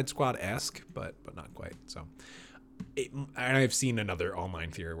Suicide Squad-esque, but not quite. So, and I've seen another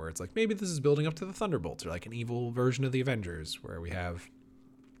online theory where it's like maybe this is building up to the Thunderbolts, or like an evil version of the Avengers, where we have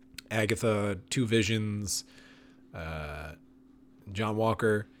Agatha, Two Visions, John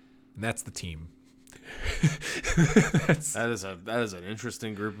Walker, and that's the team. That is an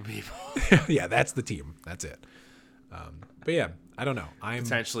interesting group of people. Yeah, that's the team. That's it. But yeah, I don't know. I'm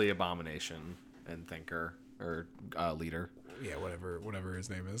potentially Abomination and Thinker or Leader. Yeah, whatever his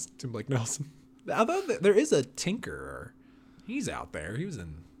name is, Tim Blake Nelson. Although there is a Tinkerer, he's out there. He was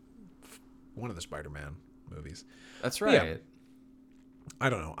in one of the Spider-Man movies. That's right. Yeah, I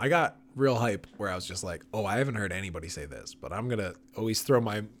don't know. I got real hype where I was just like, oh, I haven't heard anybody say this, but I'm gonna always throw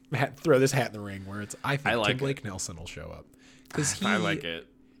this hat in the ring where I think Tim Blake Nelson will show up, because I like it.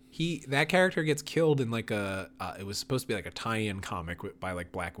 That character gets killed in like it was supposed to be like a tie-in comic by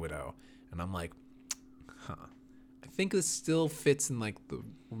like Black Widow, and I'm like, I think this still fits in like the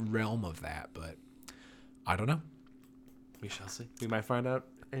realm of that, but I don't know. We shall see. We might find out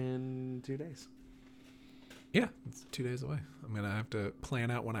in 2 days. Yeah, it's 2 days away. I'm gonna have to plan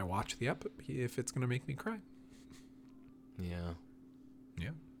out when I watch the ep if it's gonna make me cry. Yeah.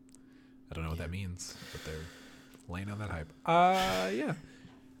 I don't know what that means, but they're laying on that hype. Yeah.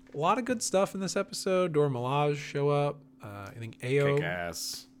 A lot of good stuff in this episode. Dora Milaje show up. I think Ao kick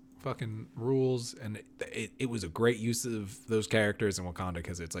ass. Fucking rules, and it was a great use of those characters in Wakanda,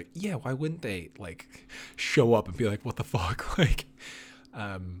 because it's like, yeah, why wouldn't they like show up and be like, what the fuck? Like,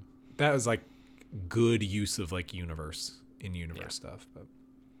 that was like good use of like universe stuff. But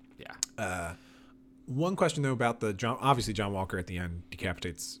yeah. One question though about obviously John Walker at the end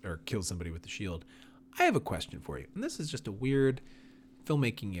decapitates or kills somebody with the shield. I have a question for you, and this is just a weird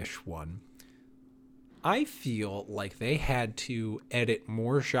filmmaking-ish one. I feel like they had to edit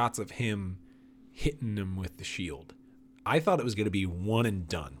more shots of him hitting them with the shield. I thought it was going to be one and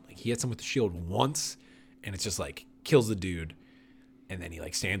done. Like he hits him with the shield once, and it's just like kills the dude, and then he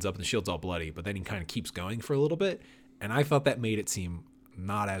like stands up and the shield's all bloody, but then he kind of keeps going for a little bit, and I thought that made it seem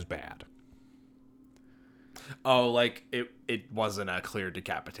not as bad. Oh, like it wasn't a clear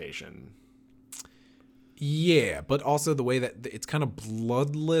decapitation. Yeah, but also the way that it's kind of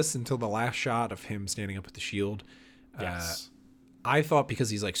bloodless until the last shot of him standing up with the shield. Yes. I thought because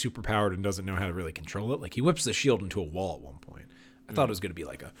he's like super powered and doesn't know how to really control it, like he whips the shield into a wall at one point. I thought it was going to be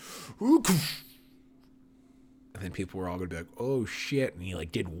like and then people were all going to be like, oh shit. And he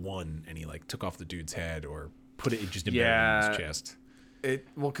like did one and he like took off the dude's head or put it just embedded in his chest.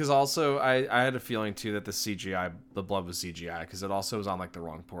 Because also I had a feeling too that the blood was CGI, because it also was on like the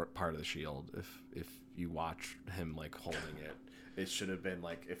wrong part of the shield. If you watch him like holding it should have been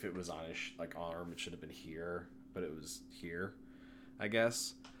like, if it was on his like arm, it should have been here, but it was here, I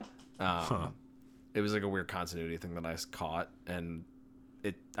guess. It was like a weird continuity thing that I caught, and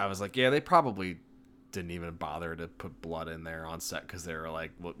I was like, yeah, they probably didn't even bother to put blood in there on set, because they were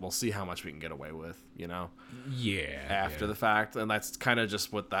like, we'll see how much we can get away with, you know? Yeah. After the fact. And that's kind of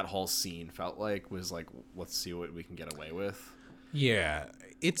just what that whole scene felt like, was like, let's see what we can get away with. Yeah.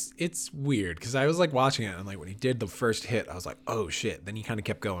 It's weird, because I was like watching it, and like when he did the first hit, I was like, oh shit. Then he kind of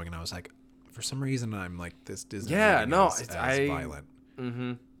kept going, and I was like, for some reason I'm like, this Disney as violent.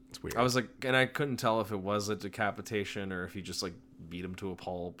 Mm-hmm. It's weird. I was like, and I couldn't tell if it was a decapitation or if he just like beat him to a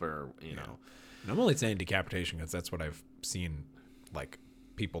pulp, or you know. And I'm only saying decapitation because that's what I've seen like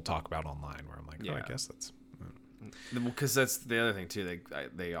people talk about online, where I'm like, oh, I guess that's because that's the other thing too.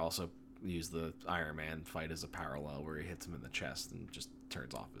 They also use the Iron Man fight as a parallel where he hits him in the chest and just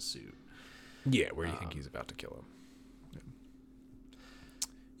turns off his suit. Yeah, where you think he's about to kill him.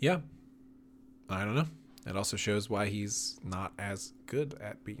 Yeah. I don't know. It also shows why he's not as good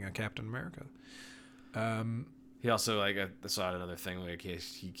at being a Captain America. He also, like, I saw another thing, like,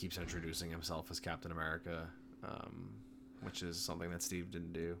 he keeps introducing himself as Captain America, which is something that Steve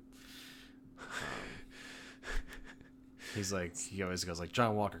didn't do. He's like, he always goes like,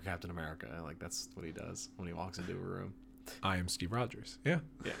 John Walker, Captain America. Like, that's what he does when he walks into a room. I am Steve Rogers. Yeah.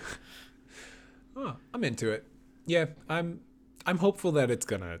 Yeah. Oh, I'm into it. Yeah, I'm hopeful that it's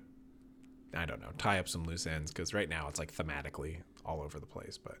gonna, I don't know, tie up some loose ends, because right now it's like thematically all over the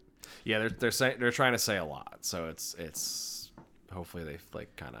place. But yeah, they're trying to say a lot, so it's hopefully they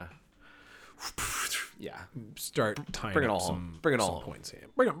like kind of start tying bring it up all some home. Bring it all some home. points here.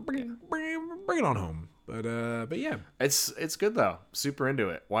 Bring it on home. But yeah, it's good though. Super into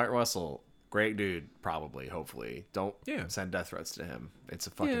it. Wyatt Russell, great dude. Probably, hopefully, don't send death threats to him. It's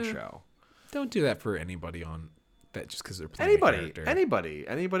a fucking show. Don't do that for anybody on that just because they're playing a character. Anybody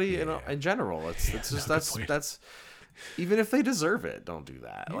in general. It's just that's even if they deserve it, don't do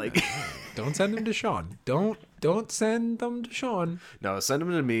that. Yeah. Like, don't send them to Sean. Don't send them to Sean. No, send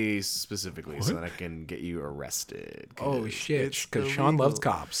them to me specifically so that I can get you arrested. Oh shit! Because Sean loves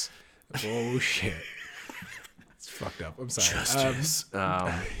cops. Oh shit! It's fucked up. I'm sorry. Justice.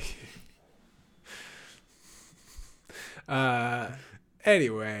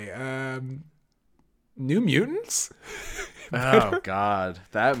 Anyway, New Mutants. Oh God,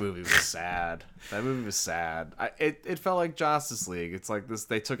 that movie was sad. It felt like Justice League. It's like this.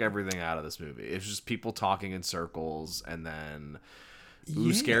 They took everything out of this movie. It's just people talking in circles, and then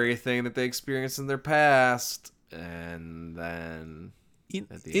scary thing that they experienced in their past, and then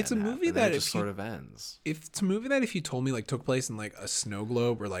it's a movie that just sort of ends. If it's a movie that if you told me like took place in like a snow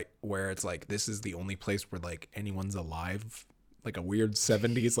globe, or like where it's like this is the only place where like anyone's alive, like a weird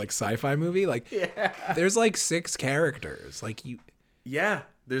 70s like sci-fi movie, like there's like 6 characters, like you. Yeah,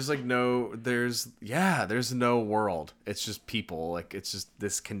 there's no world. It's just people. Like, it's just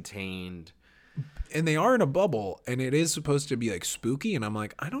this contained. And they are in a bubble, and it is supposed to be like spooky. And I'm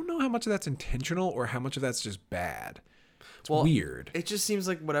like, I don't know how much of that's intentional or how much of that's just bad. It's weird. It just seems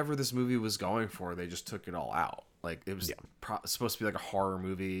like whatever this movie was going for, they just took it all out. Like, it was supposed to be like a horror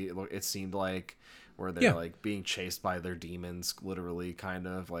movie. It seemed like, where they're like being chased by their demons, literally, kind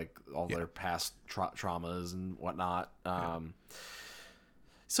of like all their past traumas and whatnot.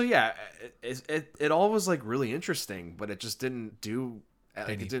 So yeah, it all was like really interesting, but it just didn't do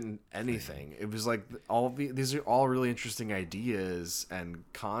like it didn't anything. It was like these are all really interesting ideas and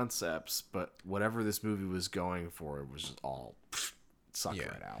concepts, but whatever this movie was going for, it was just all sucked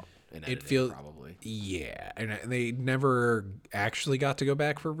right out. It feels probably and they never actually got to go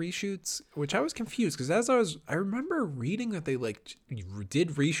back for reshoots, which I was confused, because I remember reading that they like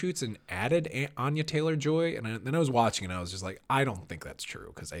did reshoots and added Anya Taylor-Joy, and then I was watching and I was just like, I don't think that's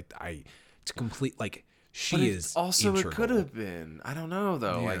true, because it's complete, like, she is also integral. It could have been, I don't know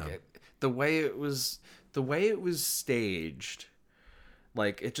though, like the way it was staged,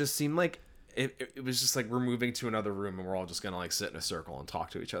 like it just seemed like it was just like we're moving to another room and we're all just gonna like sit in a circle and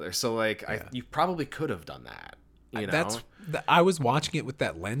talk to each other. So like you probably could have done that. You know? I was watching it with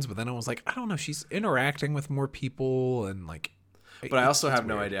that lens, but then I was like, I don't know, she's interacting with more people and like. But I also have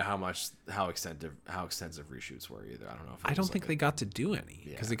no idea how extensive reshoots were either. I don't know. I don't think they got to do any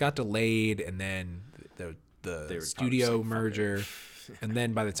because it got delayed, and then the studio merger, and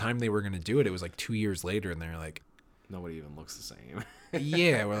then by the time they were gonna do it, it was like 2 years later, and they're like, nobody even looks the same.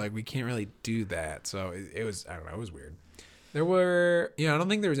 Yeah, we're like, we can't really do that. So it was, I don't know, it was weird. There were, I don't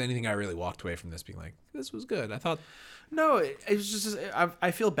think there was anything I really walked away from this being like, this was good. I thought. No, it was just,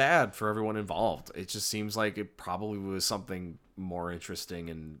 I feel bad for everyone involved. It just seems like it probably was something more interesting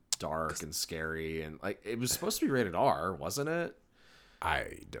and dark and scary. And like, it was supposed to be rated R, wasn't it?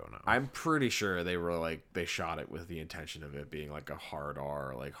 I don't know. I'm pretty sure they shot it with the intention of it being like a hard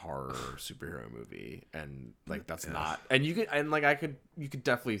R, like horror superhero movie, and like that's not. And you could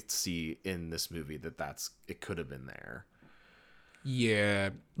definitely see in this movie that it could have been there. Yeah,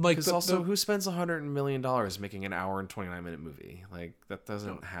 like because also who spends $100 million making an hour and 29-minute movie? Like that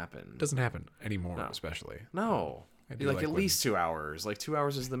doesn't happen. Doesn't happen anymore, especially. No. Like at least 2 hours. Like 2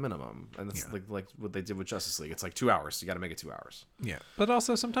 hours is the minimum, and that's like what they did with Justice League. It's like 2 hours. You got to make it 2 hours. Yeah, but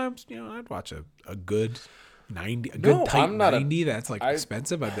also sometimes I'd watch a good 90, tight 90 that's like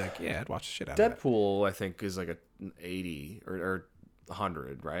expensive. I'd be like, I'd watch the shit out of Deadpool. I think is like an 80 or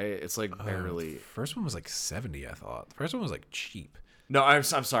 100, right? It's like barely. First one was like 70, I thought. The first one was like cheap. No, I'm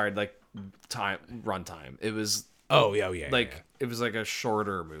sorry. Like runtime. It was Like it was like a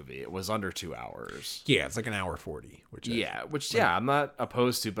shorter movie. It was under 2 hours. Yeah, it's like an hour 40. I'm not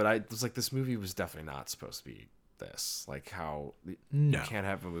opposed to, but I was like, this movie was definitely not supposed to be this. Like, how you can't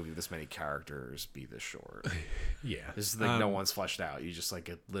have a movie with this many characters be this short. Yeah, This is like no one's fleshed out. You just like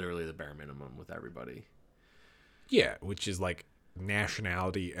get literally the bare minimum with everybody. yeah, which is like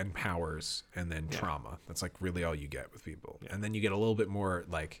nationality and powers, and then trauma. That's like really all you get with people, and then you get a little bit more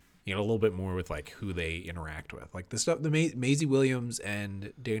like. You know, a little bit more with like who they interact with, like the stuff. The Maisie Williams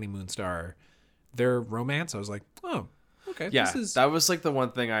and Danny Moonstar, their romance. I was like, oh, okay. Yeah, that was like the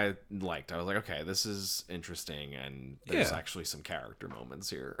one thing I liked. I was like, okay, this is interesting, and there's actually some character moments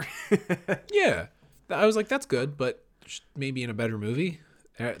here. Yeah, I was like, that's good, but maybe in a better movie.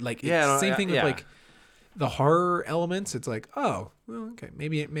 Same thing with like the horror elements. It's like, oh, well, okay,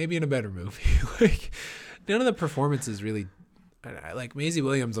 maybe in a better movie. Like none of the performances really. I like Maisie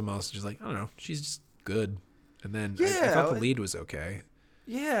Williams almost just like, I don't know, she's just good. And then I thought the lead was okay.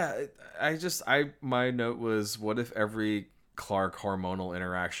 Yeah, my note was, what if every Clark hormonal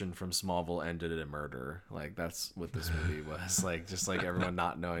interaction from Smallville ended in a murder? Like, that's what this movie was. Like, just like everyone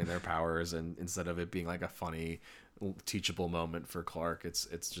not knowing their powers, and instead of it being like a funny, teachable moment for Clark, it's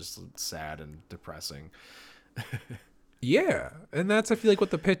just sad and depressing. Yeah, and that's I feel like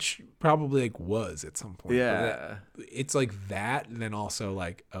what the pitch probably like was at some point. Yeah, it's like that, and then also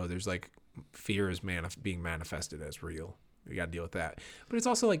like, oh, there's like fear is being manifested as real. You got to deal with that, but it's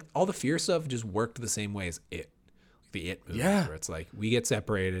also like all the fear stuff just worked the same way as It, like the It movie, where it's like we get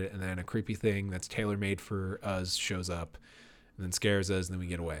separated, and then a creepy thing that's tailor made for us shows up, and then scares us, and then we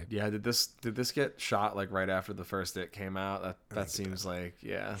get away. Yeah, did this get shot like right after the first It came out? That seems like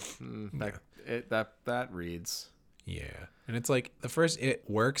that reads. Yeah, and it's like the first It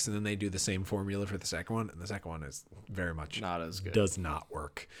works, and then they do the same formula for the second one, and the second one is very much not as good. Does not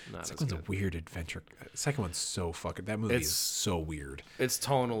work. The second one's a weird adventure. The second one's so fucking. That movie is so weird. It's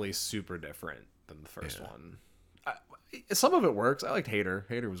tonally super different than the first one. Some of it works. I liked Hater.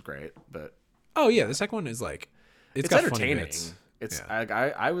 Hater was great, but the second one is like it's got entertaining. It's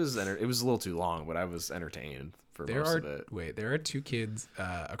I was it was a little too long, but I was entertained. Of it. There are two kids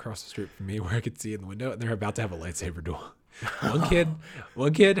across the street from me where I could see in the window, and they're about to have a lightsaber duel.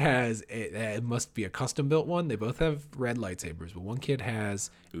 One kid has it must be a custom built one. They both have red lightsabers, but one kid has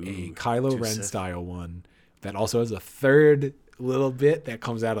a Kylo Ren style one that also has a third little bit that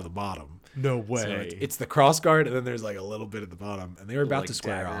comes out of the bottom. No way. So it's the cross guard, and then there's like a little bit at the bottom, and they were about to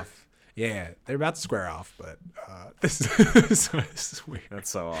square off. Yeah, they're about to square off, but this is weird.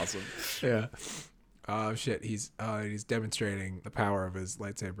 That's so awesome. Yeah. Oh shit! He's demonstrating the power of his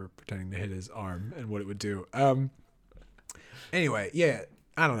lightsaber, pretending to hit his arm and what it would do. Anyway, yeah,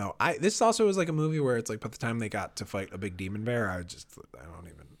 I don't know. This also was like a movie where it's like by the time they got to fight a big demon bear, I just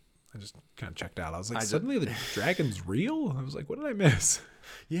kind of checked out. I was like, suddenly the dragon's real. I was like, what did I miss?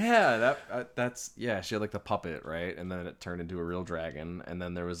 Yeah, that's she had like the puppet, right, and then it turned into a real dragon, and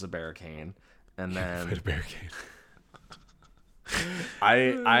then there was a barricade, and then a barricade.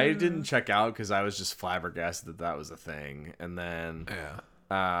 I didn't check out because I was just flabbergasted that was a thing, and then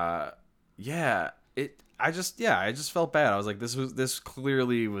I just felt bad. I was like, this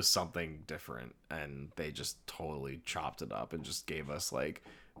clearly was something different, and they just totally chopped it up and just gave us like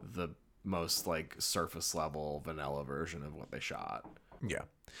the most like surface level vanilla version of what they shot. Yeah.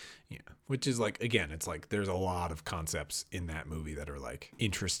 Which is like, again, it's like there's a lot of concepts in that movie that are like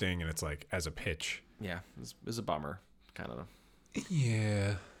interesting, and it's like as a pitch. Yeah, it was a bummer, kind of.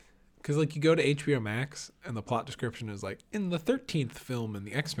 Yeah, because like you go to HBO Max and the plot description is like, in the 13th film in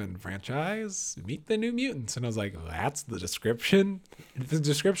the X-Men franchise, meet the New Mutants, and I was like, that's the description. The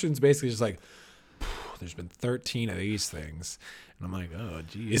description's basically just like, there's been 13 of these things, and I'm like, oh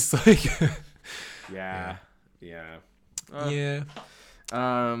geez, like, yeah.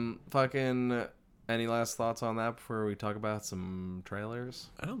 Fucking. Any last thoughts on that before we talk about some trailers?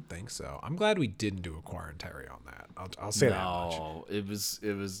 I don't think so. I'm glad we didn't do a Quarantary on that. I'll say that much. No, it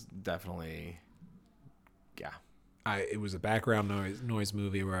was definitely, yeah. It was a background noise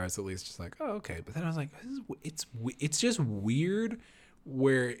movie where I was at least just like, oh, okay. But then I was like, it's just weird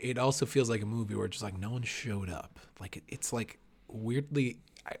where it also feels like a movie where just like no one showed up. Like it's like weirdly,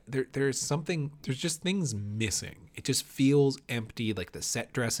 there's just things missing. It just feels empty. Like the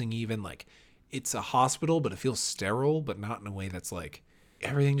set dressing, even like. It's a hospital, but it feels sterile, but not in a way that's like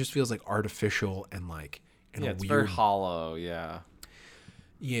everything just feels like artificial and like in a it's weird. Very hollow. Yeah.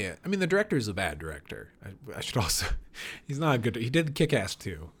 Yeah, I mean the director is a bad director. I should also. He's not a good. He did Kick-Ass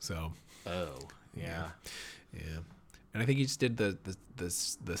too. So. Oh yeah. And I think he just did the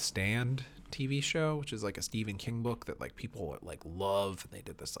Stand TV show, which is like a Stephen King book that like people like love. And they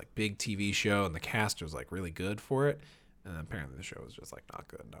did this like big TV show, and the cast was like really good for it. And apparently the show was just like not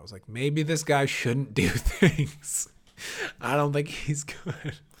good. And I was like, maybe this guy shouldn't do things. I don't think he's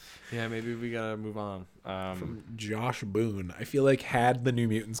good. Yeah, maybe we gotta move on. From Josh Boone. I feel like had the New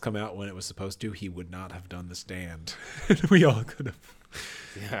Mutants come out when it was supposed to, he would not have done the Stand. We all could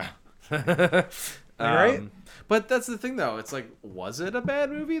have. Yeah. Right? But that's the thing, though. It's like, was it a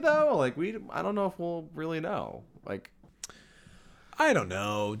bad movie, though? Like, I don't know if we'll really know. Like, I don't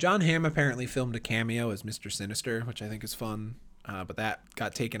know. John Hamm apparently filmed a cameo as Mr. Sinister, which I think is fun. But that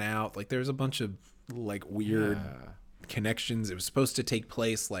got taken out. Like, there's a bunch of like weird connections. It was supposed to take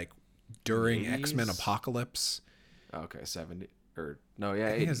place like during 80s? X-Men Apocalypse. okay, 70 or no, yeah,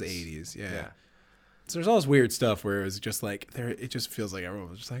 I think it 80s. was 80s. Yeah. So there's all this weird stuff where it was just like it just feels like everyone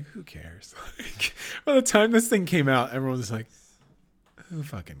was just like, who cares? Like by the time this thing came out, everyone was like, who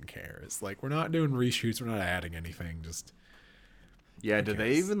fucking cares? Like, we're not doing reshoots, we're not adding anything. Just Yeah, did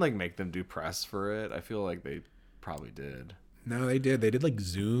they cares? even like make them do press for it? I feel like they probably did. no, they did. They did like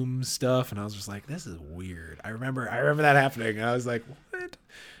Zoom stuff, and I was just like, this is weird. I remember that happening. And I was like, what?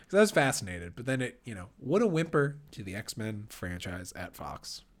 Because I was fascinated. But then it, what a whimper to the X-Men franchise at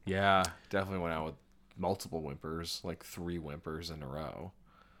Fox. Yeah, definitely went out with multiple whimpers, like 3 whimpers in a row.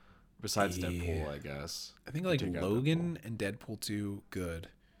 Besides Yeah. Deadpool, I guess. I think like Take out Logan and Deadpool 2, good.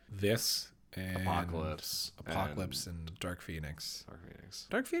 This and Apocalypse and Dark Phoenix. Dark Phoenix.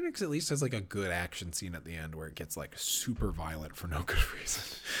 Dark Phoenix at least has like a good action scene at the end where it gets like super violent for no good reason.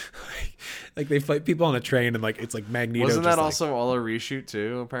 like they fight people on a train and like it's like Magneto. Wasn't that just, like, also all a reshoot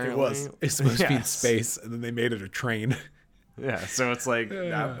too? Apparently, It was. It's supposed to be in Yes. space, and then they made it a train. Yeah, so it's like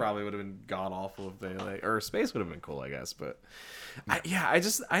that probably would have been god awful if they like, or space would have been cool, I guess. But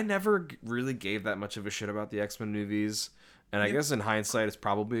I never really gave that much of a shit about the X-Men movies, and I guess in hindsight, it's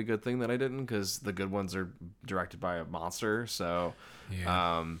probably a good thing that I didn't, because the good ones are directed by a monster. So,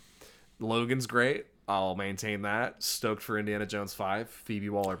 Yeah. Logan's great. I'll maintain that. Stoked for Indiana Jones 5. Phoebe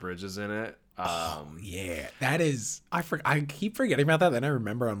Waller-Bridge is in it. Yeah, that is. I keep forgetting about that. Then I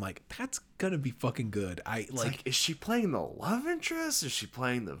remember. I'm like, that's gonna be fucking good. It's like, is she playing the love interest? Is she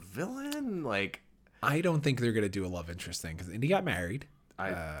playing the villain? Like, I don't think they're gonna do a love interest thing because Indy got married.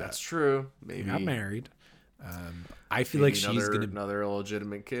 that's true. Maybe He got married. I feel maybe like she's gonna. another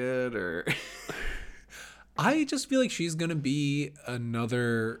illegitimate kid, or I just feel like she's gonna be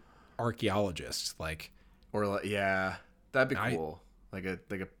another archaeologist. Like, yeah, that'd be cool. Like a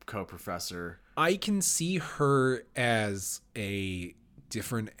co-professor. I can see her as a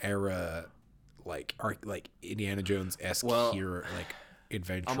different era, like Indiana Jones esque hero, like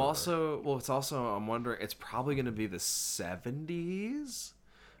adventure. I'm wondering, it's probably going to be the 70s,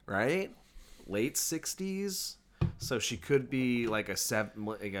 right? Late 60s. So she could be like a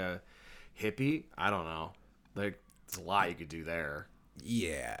hippie. I don't know. Like, there's a lot you could do there.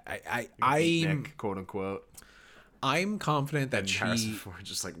 Yeah, Nick, quote unquote. I'm confident that Harrison Ford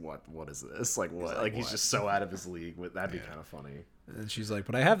just like, what is this? Like, what? Like, he's just so out of his league. That'd be kind of funny. And she's like,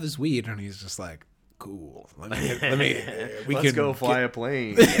 but I have this weed, and he's just like, cool. Let's go fly a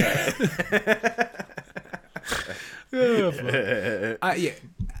plane. Yeah.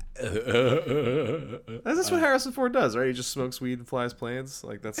 That's what Harrison Ford does, right? He just smokes weed and flies planes.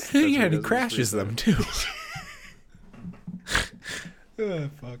 Like that's Yeah, what and he does in crashes his free them time. too. Oh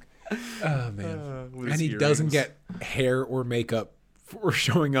fuck. Oh man. With And his he doesn't earrings. get hair or makeup for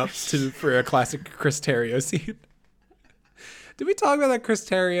showing up for a classic Chris Terrio scene. Did we talk about that Chris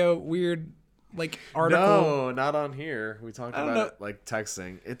Terrio weird like article? No, not on here. We talked don't about know. it like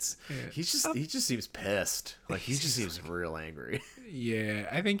texting. He just seems pissed. Like he just seems real angry. Yeah,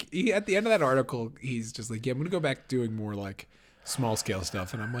 I think at the end of that article, he's just like, yeah, I'm gonna go back to doing more like small scale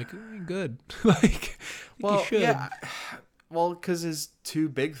stuff, and I'm like, good. Like, you should. yeah. Well, because his three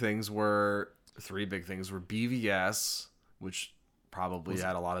big things were BVS, which probably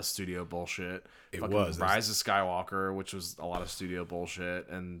had a lot of studio bullshit. It Fucking was. Rise of Skywalker, which was a lot of studio bullshit,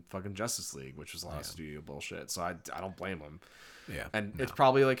 and fucking Justice League, which was a lot of studio bullshit. So I don't blame him. Yeah, And it's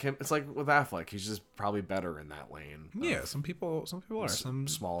probably like him. It's like with Affleck. He's just probably better in that lane. yeah. Some people are. Some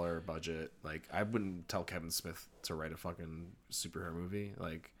Smaller budget. Like, I wouldn't tell Kevin Smith to write a fucking superhero movie.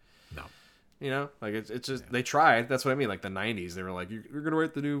 Like, no. you know, like it's just they tried. That's what I mean. Like the '90s, they were like, "You're gonna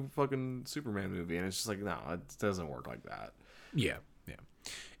write the new fucking Superman movie," and it's just like, no, it doesn't work like that. Yeah, yeah.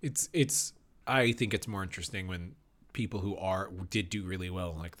 It's. I think it's more interesting when people who did do really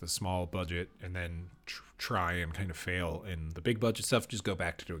well, like the small budget, and then try and kind of fail in the big budget stuff. Just go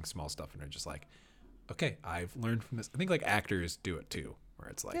back to doing small stuff, and they're just like, okay, I've learned from this. I think like actors do it too, where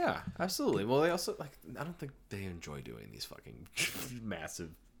it's like, Yeah, absolutely. Well, they also like I don't think they enjoy doing these fucking massive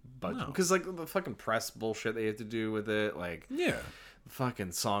budget because like the fucking press bullshit they have to do with it, like yeah, the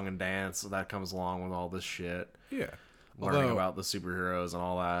fucking song and dance that comes along with all this shit. yeah. Learning about the superheroes and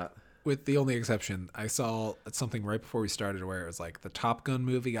all that. With the only exception, I saw something right before we started where it was like the Top Gun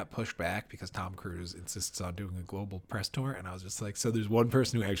movie got pushed back because Tom Cruise insists on doing a global press tour. And I was just like, so there's one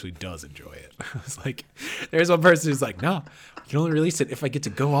person who actually does enjoy it. I was like, there's one person who's like, no, you can only release it if I get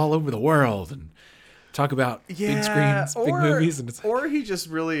to go all over the world and talk about big screens, big movies. And it's like, or he just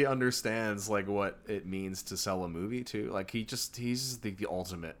really understands like what it means to sell a movie too. Like he's the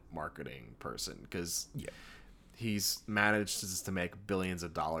ultimate marketing person because he's managed to make billions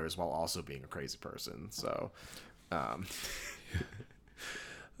of dollars while also being a crazy person. So, oh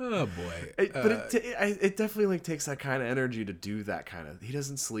boy! It definitely like takes that kind of energy to do that kind of. He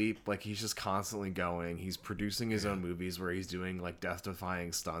doesn't sleep. Like he's just constantly going. He's producing his own movies where he's doing like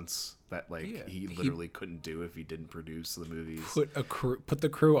death-defying stunts that like he literally couldn't do if he didn't produce the movies. Put the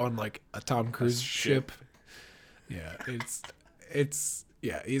crew on like a Tom Cruise ship. Yeah, it's.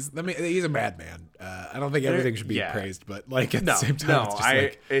 Yeah, he's a madman. I don't think everything should be praised, but like at the same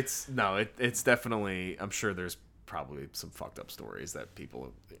time, it's definitely. I'm sure there's probably some fucked up stories that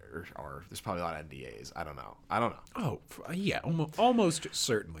people are. There's probably a lot of NDAs. I don't know. Oh yeah, almost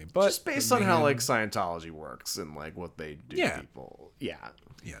certainly. But just based on how like Scientology works and like what they do, to people. Yeah.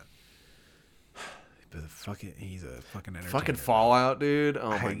 But he's a fucking entertainer. Fucking Fallout, dude.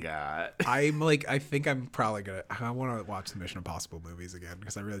 Oh my god. I'm like, I think I'm probably gonna. I want to watch the Mission Impossible movies again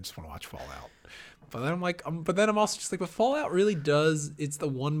because I really just want to watch Fallout. But then I'm like, but then I'm also just like, but Fallout really does. It's the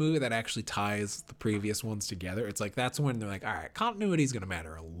one movie that actually ties the previous ones together. It's like that's when they're like, all right, continuity is gonna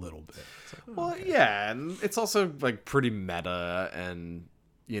matter a little bit. Like, well, yeah, and it's also like pretty meta and.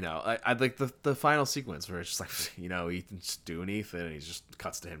 You know, I like the final sequence where it's just like, you know, Ethan's doing Ethan and he just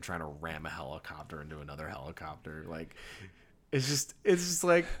cuts to him trying to ram a helicopter into another helicopter. Like, it's just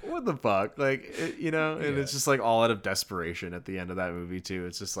like, what the fuck? Like, you know, and it's just like all out of desperation at the end of that movie too.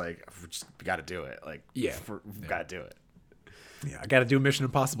 It's just like, we got to do it. Like, we got to do it. Yeah, I got to do Mission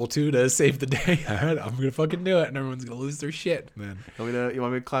Impossible 2 to save the day. All right, I'm going to fucking do it. And everyone's going to lose their shit, man. You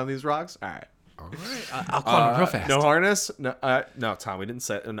want me to climb these rocks? All right. All right, I'll climb it real fast. No harness? No, Tom, we didn't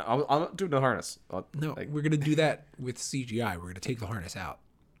say. No, I'll do no harness. We're gonna do that with CGI. We're gonna take the harness out.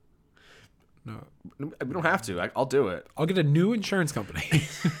 No, we don't have to. I'll do it. I'll get a new insurance company.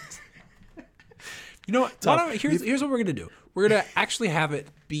 You know what? Tom, here's what we're gonna do. We're gonna actually have it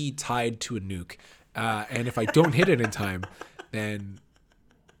be tied to a nuke, and if I don't hit it in time, then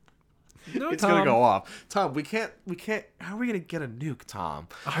it's gonna go off. Tom, we can't. How are we gonna get a nuke, Tom?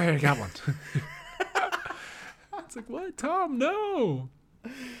 I already got one. It's like, what, Tom? No.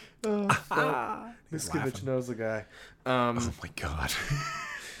 Miscavige knows the guy. Oh my god.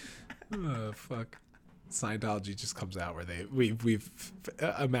 Oh fuck. Scientology just comes out where we've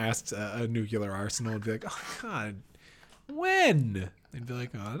amassed a nuclear arsenal and be like, oh god, when? They'd be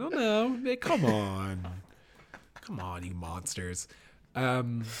like, oh, I don't know. Come on, you monsters.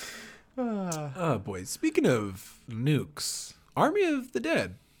 Oh boy, speaking of nukes, Army of the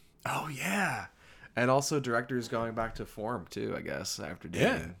Dead. Oh yeah, and also directors going back to form too, I guess, after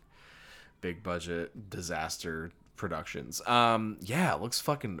doing big budget disaster productions. Yeah, it looks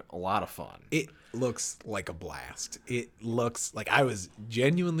fucking a lot of fun. It looks like a blast. It looks like I was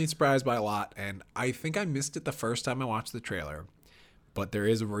genuinely surprised by a lot, and I think I missed it the first time I watched the trailer. But there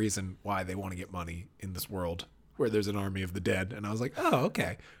is a reason why they want to get money in this world where there's an army of the dead, and I was like, oh,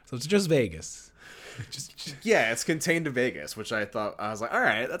 okay, so it's just Vegas. Yeah, it's contained to Vegas, which I was like, all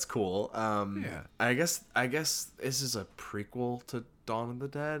right, that's cool. Yeah, I guess this is a prequel to Dawn of the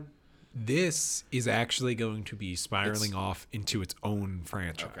Dead. This is actually going to be spiraling off into its own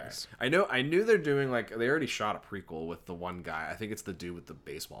franchise. Okay. I knew they're doing they already shot a prequel with the one guy. I think it's the dude with the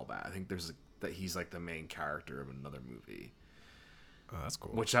baseball bat. I think that he's like the main character of another movie. Oh, that's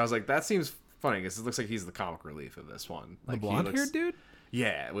cool. Which I was like, that seems funny because it looks like he's the comic relief of this one. The blonde-haired dude?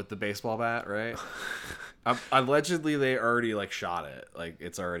 Yeah, with the baseball bat, right? Allegedly, they already shot it. Like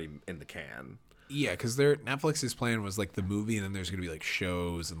it's already in the can. Yeah, because Netflix's plan was the movie, and then there's gonna be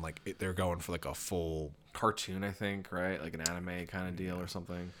shows, and they're going for a full cartoon, I think, right? Like an anime kind of deal or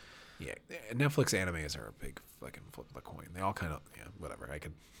something. Yeah, Netflix animes are a big fucking flip of the coin. They all kind of whatever.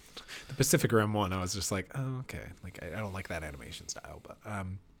 The Pacific Rim one, I was just like, oh okay, I don't like that animation style, but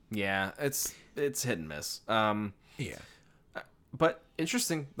yeah, it's hit and miss. Yeah, but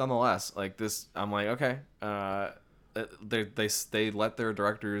interesting nonetheless. Like this, I'm like, okay. They let their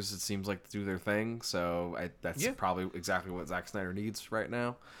directors, it seems like, do their thing. So that's probably exactly what Zack Snyder needs right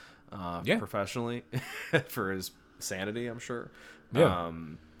now, professionally, for his sanity, I'm sure. Yeah.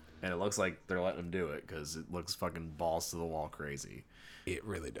 And it looks like they're letting them do it because it looks fucking balls to the wall crazy. It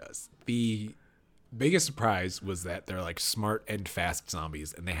really does. The biggest surprise was that they're like smart and fast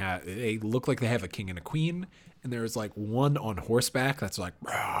zombies, and they look like they have a king and a queen, and there's like one on horseback that's like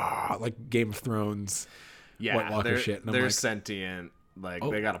 "Rah," like Game of Thrones, Yeah, White Walker shit. And they're like, sentient. Like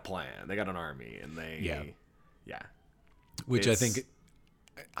they got a plan. They got an army, and yeah. which I think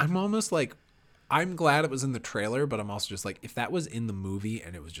I'm almost like I'm glad it was in the trailer, but I'm also just like if that was in the movie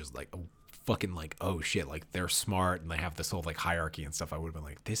and it was just like a fucking like oh shit like they're smart and they have this whole like hierarchy and stuff, I would have been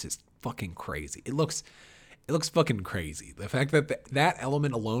like this is fucking crazy. It looks fucking crazy. The fact that that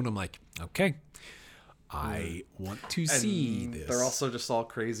element alone, I'm like okay, I want to see this. They're also just all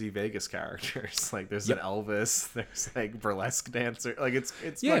crazy Vegas characters. Like there's an Elvis, there's like burlesque dancer. Like it's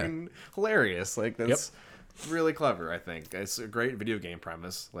fucking hilarious. Like that's really clever. I think it's a great video game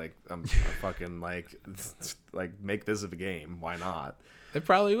premise. Like I'm fucking like make this of a game. Why not? It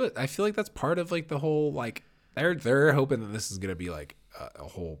probably would. I feel like that's part of like the whole like they're hoping that this is gonna be like a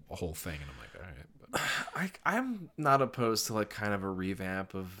whole thing, and I'm like, all right. But I'm not opposed to like kind of a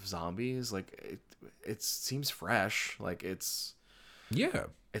revamp of zombies. Like it seems fresh. Like it's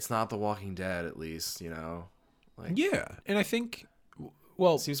not The Walking Dead, at least, you know. Like and I think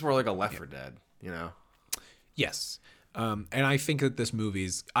it seems more like a Left 4 Dead, you know. Yes. And I think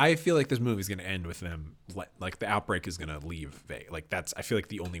that I feel like this movie's going to end with them, like the outbreak is going to leave. Like I feel like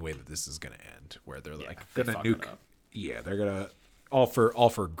the only way that this is going to end, where they're like going to nuke. Yeah, they're going to all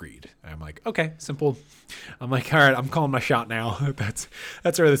for greed. And I'm like, okay, simple. I'm like, all right, I'm calling my shot now. That's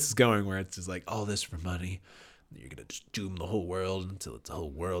where this is going, where it's just like all this for money. You're going to just doom the whole world until it's a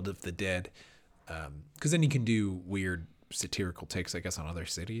whole world of the dead. Because then you can do weird satirical takes, I guess, on other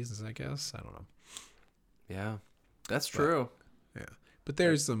cities, I guess. I don't know. Yeah. That's true. But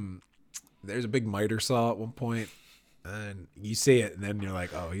there's a big miter saw at one point, and you see it, and then you're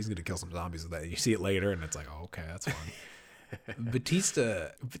like, oh, he's gonna kill some zombies with that. And you see it later, and it's like, oh, okay, that's fun.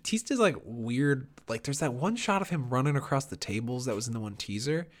 Batista's like weird. Like there's that one shot of him running across the tables that was in the one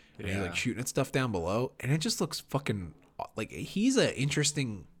teaser, and he's like shooting at stuff down below, and it just looks fucking like he's a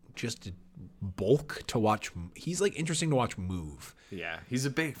interesting just bulk to watch. He's like interesting to watch move. Yeah, he's a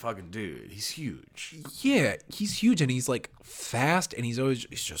big fucking dude. He's huge. Yeah, he's huge, and he's like fast, and he's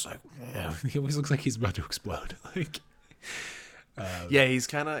just like he always looks like he's about to explode. Like he's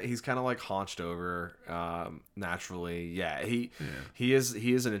kind of like haunched over naturally. Yeah, he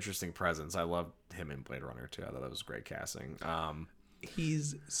is an interesting presence. I love him in Blade Runner too. I thought that was great casting.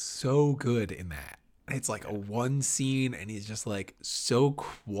 He's so good in that. It's like a one scene, and he's just like so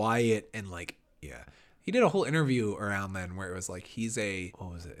quiet and like He did a whole interview around then where it was like he's a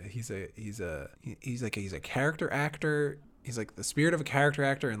character actor. He's like the spirit of a character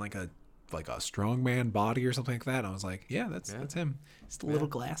actor in like a strongman body or something like that. And I was like, that's him. It's the little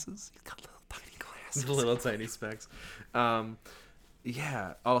glasses. He's got little tiny glasses. The little tiny specs.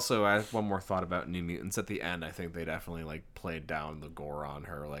 Also, I have one more thought about New Mutants. At the end, I think they definitely like played down the gore on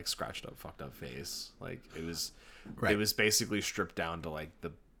her like scratched up, fucked up face. Like it was basically stripped down to like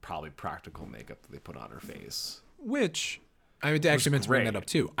the probably practical makeup that they put on her face. Which I would actually meant to bring that up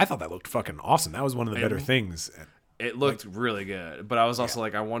too. I thought that looked fucking awesome. That was one of the better things. It looked really good, but I was also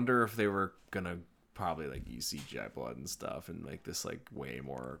like, I wonder if they were gonna probably like use CGI blood and stuff and make this like way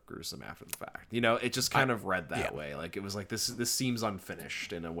more gruesome after the fact. You know, it just kind of read that way. Like it was like this seems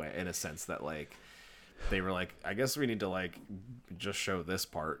unfinished in a sense that like they were like, I guess we need to like just show this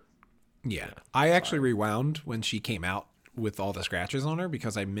part. Yeah. I actually rewound when she came out with all the scratches on her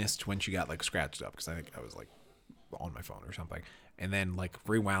because I missed when she got like scratched up because I think I was like on my phone or something, and then like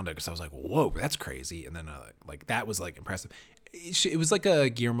rewound it because I was like, whoa, that's crazy. And then like that was like impressive. It was like a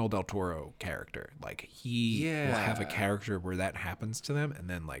Guillermo del Toro character. Like he will have a character where that happens to them, and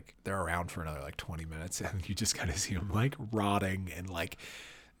then like they're around for another like 20 minutes, and you just kind of see them like rotting and like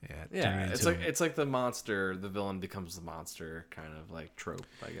it's like the villain becomes the monster kind of like trope,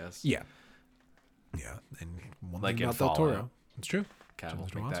 I guess. Yeah, and one like thing about Del Toro, it's true.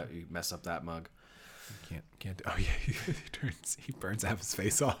 You mess up that mug. Can't. Oh yeah, he burns half his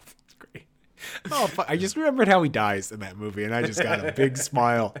face off. It's great. Oh, fuck. I just remembered how he dies in that movie, and I just got a big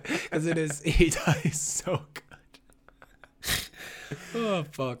smile because he dies so good. Oh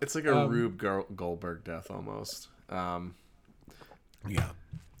fuck! It's like a Rube Goldberg death almost.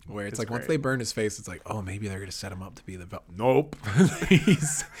 Where it's like great. Once they burn his face, it's like, oh, maybe they're gonna set him up to be the nope.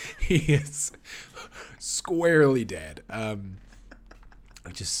 he is squarely dead.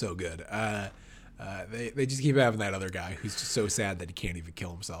 Which is so good. They just keep having that other guy who's just so sad that he can't even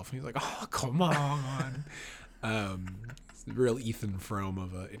kill himself. And he's like, oh, come on. It's the real Ethan Frome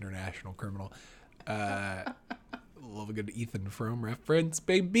of an international criminal. Love a good Ethan Frome reference,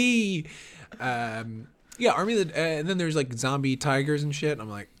 baby. Yeah, Army of the and then there's like zombie tigers and shit. And I'm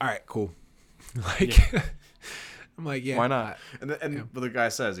like, all right, cool. Like, I'm like, yeah, why not? And but the guy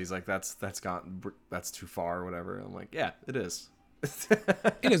says he's like, that's too far or whatever. I'm like, yeah, it is.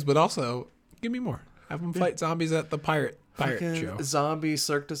 It is, but also give me more. Have them fight zombies at the pirate Fucking show. zombie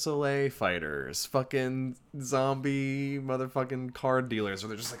Cirque du Soleil fighters, fucking zombie motherfucking card dealers, where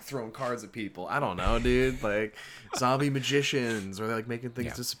they're just like throwing cards at people. I don't know, dude. Like zombie magicians, or they're like making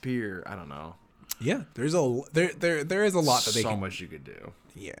things disappear. I don't know. Yeah, there is a lot that they so can. much you could do.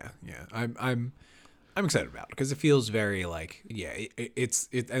 Yeah. I'm excited about it because it feels very like I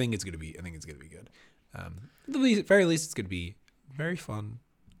think it's gonna be good. At the very least, it's gonna be very fun,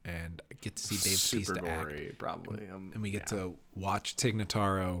 and I get to see Dave Super Bautista gory, act, probably. and we get to watch Tig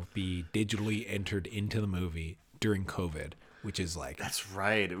Notaro be digitally entered into the movie during COVID, which is like That's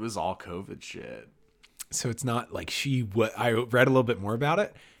right. It was all COVID shit. so it's not like I read a little bit more about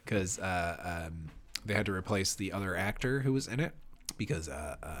it because they had to replace the other actor who was in it because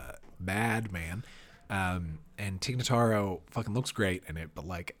Madman. And Tig Notaro fucking looks great in it, but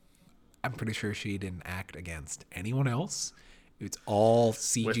like, I'm pretty sure she didn't act against anyone else. It's all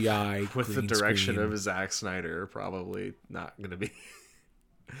CGI with the green direction screen. of Zack Snyder. Probably not gonna be.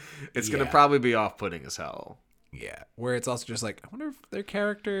 It's Yeah. gonna probably be off-putting as hell. Yeah, where it's also just like, I wonder if their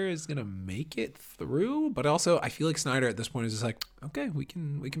character is gonna make it through. But also, I feel like Snyder at this point is just like, okay, we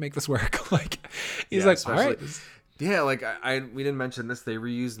can make this work. Like, he's like, all right. Yeah, like we didn't mention this. They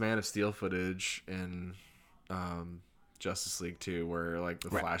reused Man of Steel footage in Justice League 2, where like the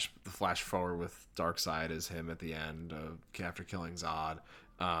flash forward with Darkseid is him at the end after killing Zod.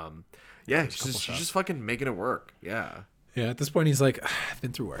 Yeah, she's just fucking making it work. Yeah. Yeah, at this point, he's like, I've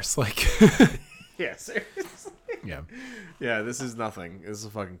been through worse. Like, Yeah, seriously. yeah. Yeah, this is nothing. This is a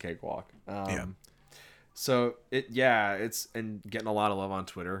fucking cakewalk. Yeah. So it's and getting a lot of love on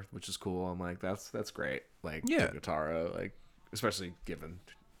Twitter, which is cool. I'm like, that's great. Like, Yeah. Gotaro, like, especially given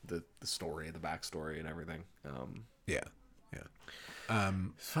the story, the backstory, and everything. Yeah.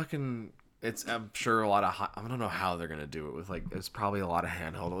 Fucking, I'm sure a lot of. I don't know how they're gonna do it with like. It's probably a lot of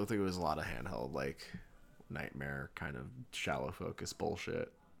handheld. It looked like it was a lot of handheld, like Nightmare kind of shallow focus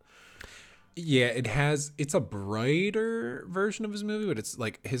bullshit. Yeah, it's a brighter version of his movie, but it's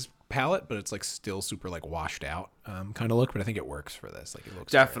like his palette, but it's like still super like washed out kind of look. But I think it works for this. Like, it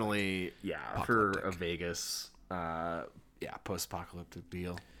looks Definitely, for a apocalyptic. Vegas, post-apocalyptic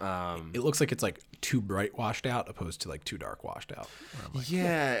deal. It looks like it's like too bright washed out opposed to like too dark washed out. Where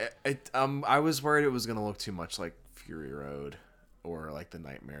I'm like, I was worried it was gonna look too much like Fury Road or like the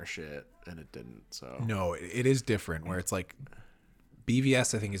Nightmare shit, and it didn't. So no, it is different. Where it's like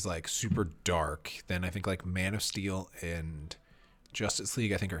BVS, I think, is like super dark. Then I think like Man of Steel and Justice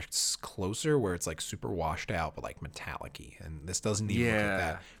League, I think, are closer, where it's like super washed out but like metallic-y. And this doesn't even look like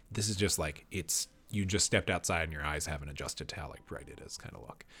that. This is just like you just stepped outside and your eyes haven't adjusted to how like bright it is kind of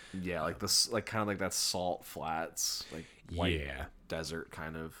look. Yeah, like this, like kind of like that salt flats, like white desert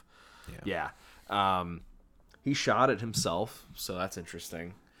kind of. Yeah. He shot it himself, so that's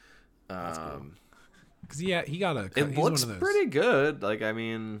interesting. That's cool. Cause he got a. It looks pretty good. Like, I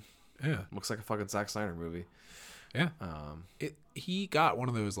mean, yeah, looks like a fucking Zack Snyder movie. Yeah. He got one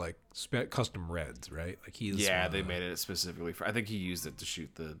of those like custom reds, right? Like he's. Yeah, they made it specifically for. I think he used it to shoot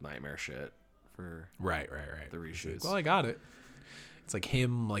the Nightmare shit for. Right. The reshoots. Like, well, I got it. It's like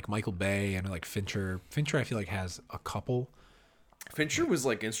him, like Michael Bay, and like Fincher. Fincher, I feel like, has a couple. Fincher was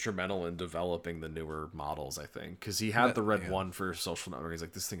like instrumental in developing the newer models, I think, because he had the red one for Social Network. He's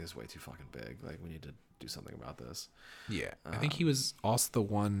like, this thing is way too fucking big. Like, we need to do something about this. Yeah, I think he was also the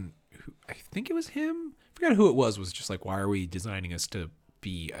one who, I think it was him. I forgot who it was just like, why are we designing us to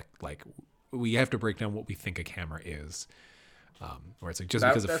be like, we have to break down what we think a camera is. Where it's like, just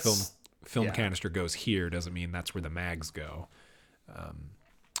because a film canister goes here doesn't mean that's where the mags go.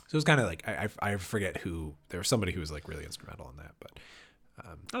 So it was kind of like, I forget who, there was somebody who was like really instrumental in that, but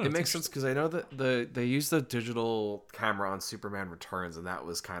it makes sense because I know that they used the digital camera on Superman Returns, and that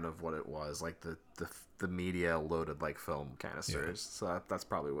was kind of what it was, like the media loaded like film canisters. So that's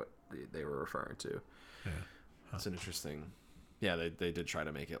probably what they were referring to. Yeah. It's an interesting. Yeah, they did try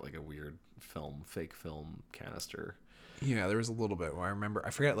to make it like a weird fake film canister. Yeah, there was a little bit where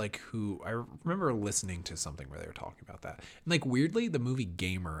I forget like who, I remember listening to something where they were talking about that. And like weirdly, the movie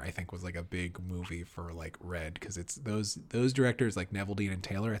Gamer, I think, was like a big movie for like Red, because it's those directors like Neville Dean and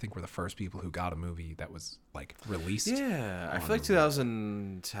Taylor, I think, were the first people who got a movie that was like released. Yeah, I feel like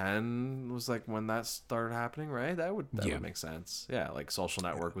 2010 was like when that started happening, right? That would make sense. Yeah, like Social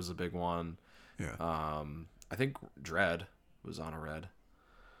Network was a big one. Yeah. I think Dread was on a Red.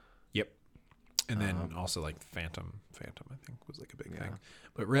 Yep. And then also like Phantom, I think was like a big Yeah. thing.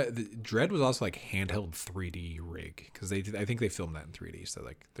 But Dread was also like handheld 3D rig because I think they filmed that in 3D. So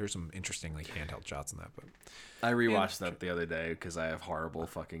like there's some interesting like handheld shots in that. But I rewatched that the other day because I have horrible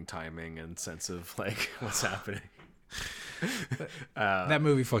fucking timing and sense of like what's happening. that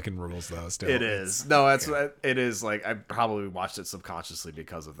movie fucking rules though. Still, It is. No, that's what it is. Like I probably watched it subconsciously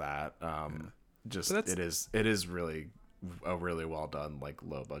because of that. Just But that's- it is really a really well done like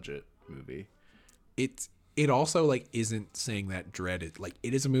low budget movie. It also like isn't saying that Dredd is like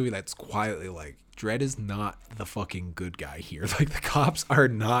it is a movie that's quietly like Dredd is not the fucking good guy here. Like the cops are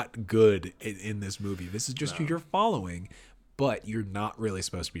not good in this movie. This is just who you're following, but you're not really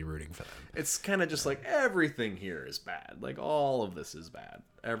supposed to be rooting for them. It's kind of just like everything here is bad. Like all of this is bad.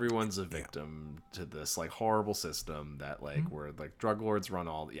 Everyone's a victim to this like horrible system that like where like drug lords run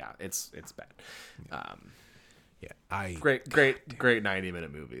all. Yeah, it's bad. Yeah, Great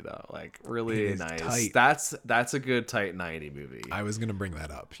 90-minute movie though. Like really It is nice. tight. That's a good tight 90 movie. I was gonna bring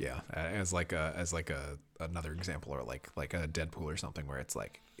that up, yeah, as like a another example, or like a Deadpool or something, where it's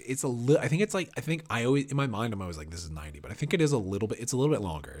like it's a little. I think I always in my mind I'm always like this is 90, but I think it is a little bit. It's a little bit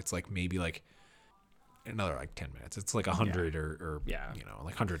longer. It's like maybe like another like 10 minutes. It's like 100 or Yeah. you know,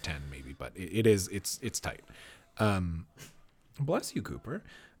 like 110 maybe, but it's tight. Bless you, Cooper.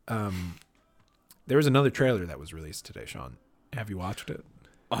 There was another trailer that was released today, Sean. Have you watched it?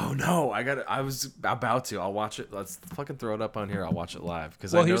 Oh no, I was about to. I'll watch it. Let's fucking throw it up on here. I'll watch it live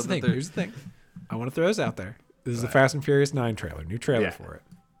because Well, I know here's the that thing. Here's the thing. I want to throw this out there. This is the Fast and Furious 9 trailer. New trailer Yeah. for it.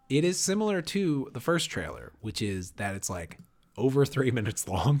 It is similar to the first trailer, which is that it's like over 3 minutes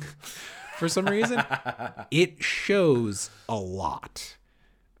long. For some reason, it shows a lot.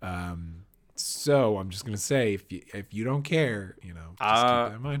 So I'm just gonna say, if you don't care, you know, just keep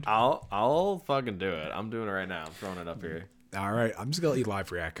that in mind. I'll fucking do it. I'm doing it right now. I'm throwing it up here. All right, I'm just gonna let you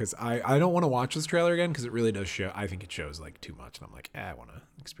live react because I don't want to watch this trailer again because it really does show. I think it shows like too much, and I'm like, I want to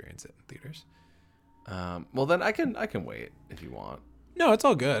experience it in theaters. Well then I can wait if you want. No, it's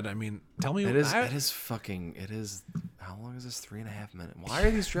all good. I mean, tell me. It is how long is this? 3.5 minutes. Why are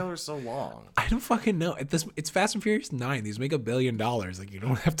these trailers so long? I don't fucking know. It's Fast and Furious 9. These make $1 billion. Like you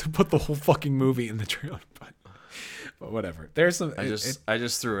don't have to put the whole fucking movie in the trailer, but whatever. There's some. I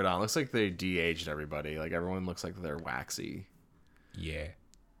just threw it on. Looks like they de-aged everybody. Like everyone looks like they're waxy. Yeah.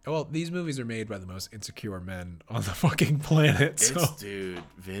 Well, these movies are made by the most insecure men on the fucking planet. So Dude,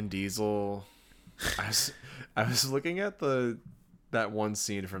 Vin Diesel. I was looking at that one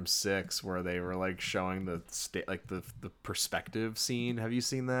scene from 6 where they were like showing the perspective scene. Have you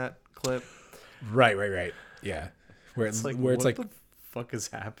seen that clip? right. Yeah. Where it's like what the fuck is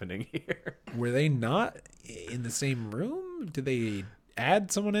happening here? were they not in the same room? Did they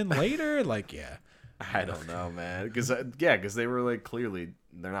add someone in later? Like, yeah. I don't know, man. Because they were like clearly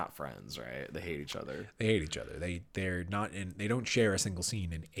they're not friends, right? They hate each other. They hate each other. They're not in. They don't share a single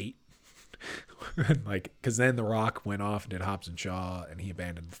scene in 8. Like, because then The Rock went off and did Hobbs and Shaw, and he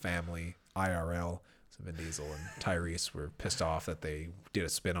abandoned the family. IRL. So Vin Diesel and Tyrese were pissed off that they did a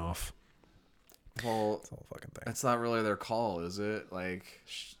spin-off. Well, It's the whole fucking thing. that's not really their call, is it? Like,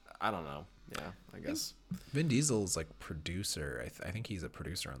 I don't know. Yeah, I guess. Vin Diesel's like producer. I think he's a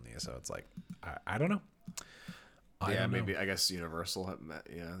producer on these, so it's like I don't know. I don't know. Maybe I guess Universal have met.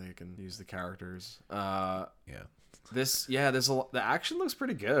 Yeah, they can use the characters. Yeah. The action looks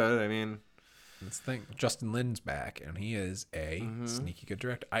pretty good. I mean, That's the thing. Justin Lin's back, and he is a sneaky good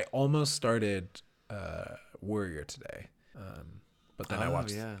director. I almost started Warrior today, but then I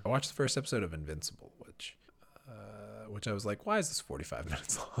watched the first episode of Invincible, which I was like, why is this 45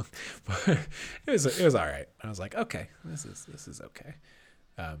 minutes long? But it was all right. I was like, okay, this is okay.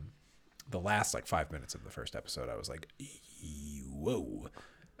 The last like 5 minutes of the first episode, I was like, whoa,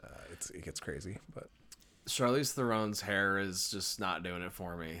 it gets crazy, but. Charlize Theron's hair is just not doing it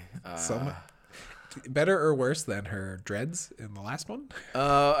for me. Better or worse than her dreads in the last one?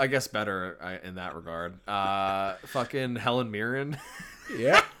 I guess better in that regard. Fucking Helen Mirren.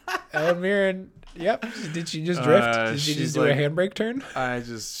 Yeah. Ellen Mirren. Yep. Did she just drift? Did she just do a handbrake turn?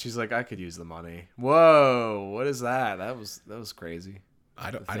 She's like, I could use the money. Whoa, what is that? That was crazy.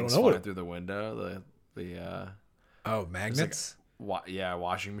 I don't Things know flying through the window. Magnets.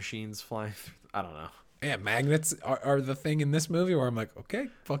 Washing machines flying through. I don't know. Yeah, magnets are the thing in this movie where I'm like, okay,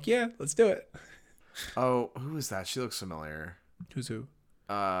 fuck yeah, let's do it. Oh, who is that? She looks familiar. Who's who?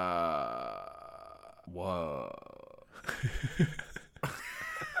 Whoa.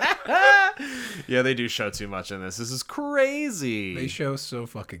 Yeah, they do show too much in this. This is crazy. They show so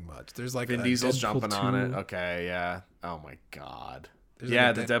fucking much. There's like Vin a Diesel's Deadpool jumping 2. on it. Okay, yeah. Oh my god. There's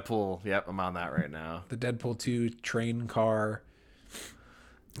the like Deadpool. Yep, I'm on that right now. The Deadpool 2 train car.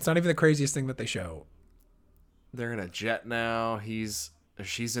 It's not even the craziest thing that they show. They're in a jet now.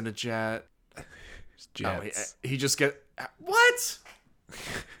 She's in a jet. Jets. Oh, he just get what?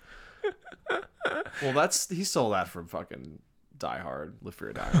 Well, he stole that from fucking Die Hard. Live Free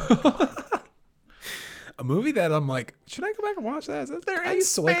or Die Hard. A movie that I'm like, should I go back and watch that? Is there in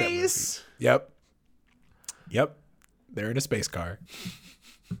space? Yep. They're in a space car.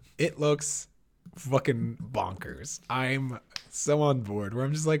 It looks fucking bonkers. I'm so on board. Where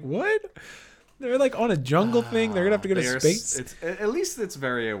I'm just like, what? They're like on a jungle thing. They're gonna have to go to space. At least it's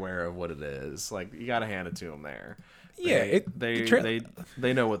very aware of what it is. Like, you gotta hand it to them there. Yeah,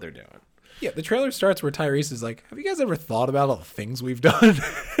 they know what they're doing. Yeah, the trailer starts where Tyrese is like, have you guys ever thought about all the things we've done?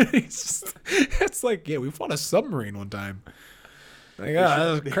 It's like, yeah, we fought a submarine one time. Like,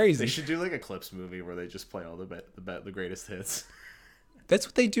 that was crazy. They should do like a Clips movie where they just play all the greatest hits. That's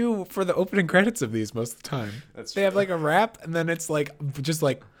what they do for the opening credits of these most of the time. They have like a rap, and then it's like just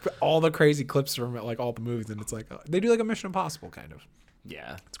like all the crazy clips from like all the movies, and it's like they do like a Mission Impossible kind of.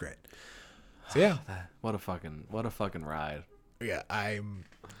 Yeah, it's great. So yeah, what a fucking ride. Yeah,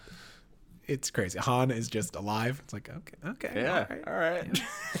 it's crazy. Han is just alive. It's like okay, yeah, all right.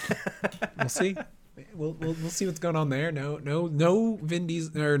 We'll see. We'll see what's going on there. No Vin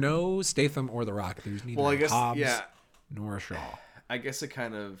Diesel or no Statham or The Rock. There's neither Hobbs nor Shaw. I guess it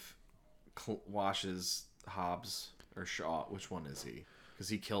kind of washes Hobbs or Shaw. Which one is he? Because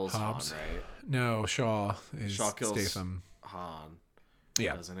he kills Hobbs. Han, right? No, Shaw kills Statham. Han.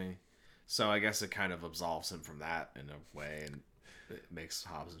 Yeah, doesn't he? So I guess it kind of absolves him from that in a way, and it makes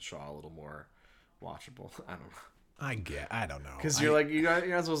Hobbs and Shaw a little more watchable. I don't know. I don't know. Because you're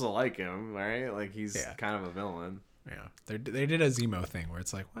not supposed to like him, right? Like, he's kind of a villain. Yeah, they did a Zemo thing where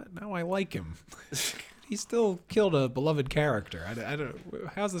it's like, what? Now I like him. He still killed a beloved character. I don't.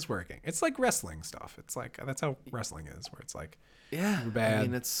 How's this working? It's like wrestling stuff. It's like that's how wrestling is, where it's like, yeah, you're bad. I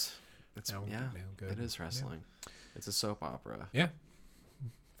mean, it's good. It is wrestling. Yeah. It's a soap opera. Yeah,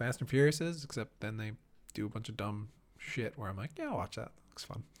 Fast and Furious is, except then they do a bunch of dumb shit where I'm like, yeah, I'll watch that. Looks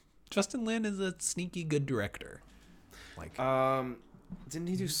fun. Justin Lin is a sneaky good director. Like, didn't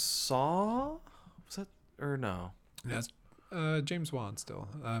he do Saw? Was that or no? That's James Wan still.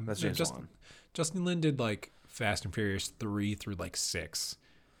 That's James Wan. Justin Lin did like Fast and Furious 3 through like 6,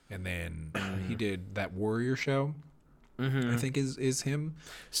 and then he did that Warrior show. I think is him.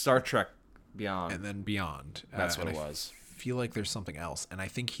 Star Trek Beyond, and then Beyond. That's what it was. I feel like there's something else, and I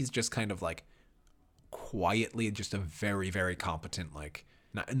think he's just kind of like quietly just a very, very competent, like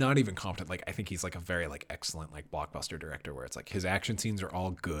not even competent. Like, I think he's like a very like excellent like blockbuster director, where it's like his action scenes are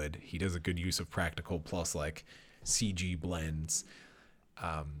all good. He does a good use of practical plus like CG blends.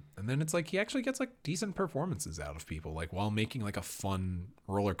 And then it's like he actually gets like decent performances out of people, like while making like a fun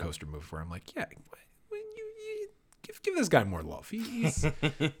roller coaster movie where I'm like, yeah, you give this guy more love. He's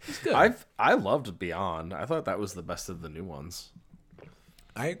good. I loved Beyond. I thought that was the best of the new ones.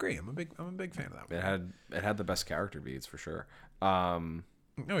 I agree. I'm a big fan of that one. It had the best character beats for sure. Oh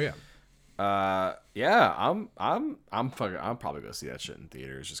yeah. Yeah, I'm probably gonna see that shit in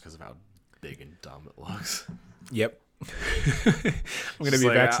theaters just because of how big and dumb it looks. Yep. I'm gonna be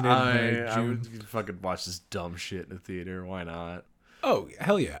vaccinated by June. I would fucking watch this dumb shit in the theater. Why not? Oh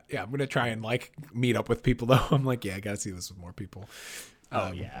hell yeah, yeah. I'm gonna try and like meet up with people though. I'm like, yeah, I gotta see this with more people.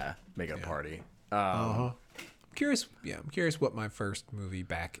 Yeah, make it a party. I'm curious. Yeah, I'm curious what my first movie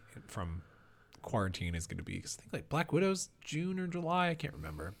back from quarantine is gonna be. Because I think like Black Widow's June or July. I can't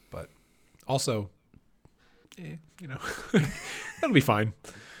remember, but also, that'll be fine.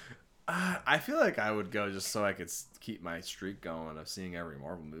 I feel like I would go just so I could keep my streak going of seeing every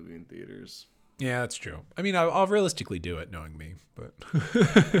Marvel movie in theaters. Yeah, that's true. I mean, I'll realistically do it, knowing me, but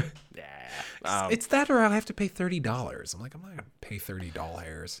yeah, it's that or I'll have to pay $30. I'm like, I'm not gonna pay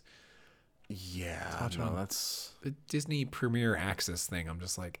 $30. Yeah, no, that's the Disney Premier Access thing. I'm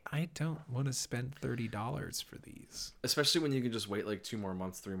just like, I don't want to spend $30 for these, especially when you can just wait like 2 more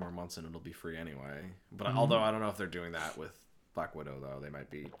months, 3 more months, and it'll be free anyway. But although I don't know if they're doing that with Black Widow, though, they might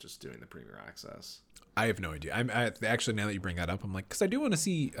be just doing the Premier Access. I have no idea. I actually, now that you bring that up, I'm like, because I do want to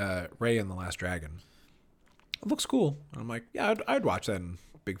see Rey and the Last Dragon. It looks cool. I'm like, yeah, I'd watch that in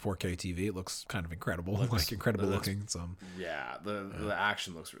big 4K TV. It looks kind of incredible, incredible looking. So yeah, the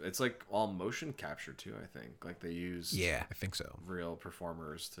action looks. It's like all motion capture too. I think like they use. Yeah, I think so. Real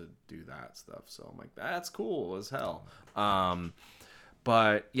performers to do that stuff. So I'm like, that's cool as hell.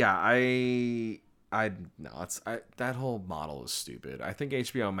 But yeah, that whole model is stupid. I think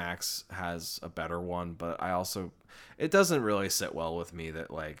HBO Max has a better one, but it doesn't really sit well with me that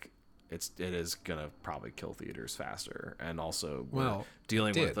like it is gonna probably kill theaters faster, and also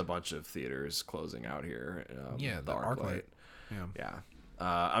dealing with a bunch of theaters closing out here. The ArcLight. Yeah.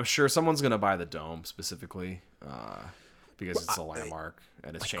 I'm sure someone's gonna buy the Dome specifically because it's a landmark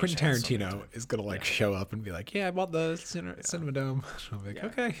and it's changed. Quentin hands so many Tarantino times. is gonna like show up and be like, "Yeah, I bought the Cinema Dome." I'm like, Yeah.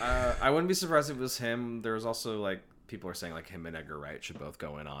 okay. I wouldn't be surprised if it was him. There was also like people are saying like him and Edgar Wright should both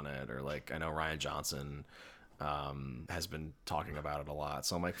go in on it, or like I know Ryan Johnson has been talking about it a lot.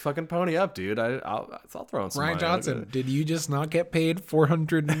 So I'm like, fucking pony up, dude. I'll throw in some Ryan money. Johnson, did you just not get paid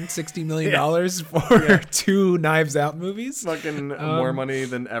 $460 million for two Knives Out movies? Fucking more money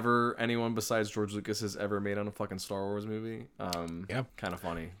than ever anyone besides George Lucas has ever made on a fucking Star Wars movie. Yeah. Kind of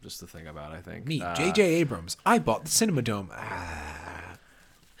funny just to think about, I think. Me, J.J. Abrams. I bought the Cinema Dome.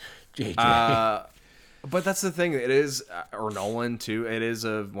 J.J. But that's the thing. It is, or Nolan too. It is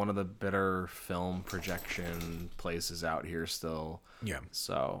one of the better film projection places out here still. Yeah.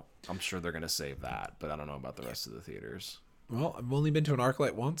 So I'm sure they're gonna save that, but I don't know about the rest of the theaters. Well, I've only been to an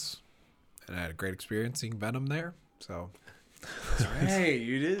ArcLight once, and I had a great experience seeing Venom there. So, Hey,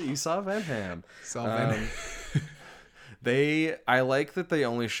 you saw Venom. saw Venom. I like that they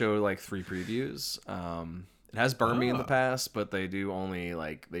only show like 3 previews. It has burned me in the past, but they do only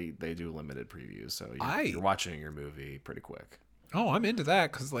like they do limited previews, so you're watching your movie pretty quick. Oh, I'm into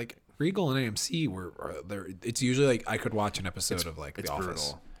that because like Regal and AMC were there. It's usually like I could watch an episode of like The Office.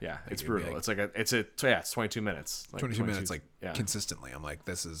 Brutal. Yeah, it's it'd be brutal. like- It's 22 minutes. Like 22 minutes like yeah. consistently. I'm like,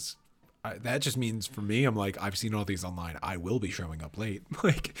 this is. That just means for me, I'm like, I've seen all these online. I will be showing up late,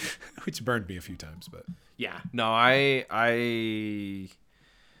 like, which burned me a few times, but Yeah. No,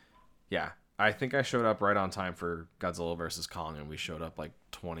 yeah. I think I showed up right on time for Godzilla versus Kong, and we showed up like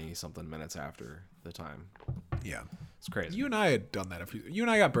 20 something minutes after the time. yeah. It's crazy. You and I had done that you and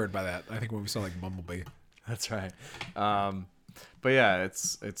I got burned by that. I think when we saw like Bumblebee. That's right. But yeah,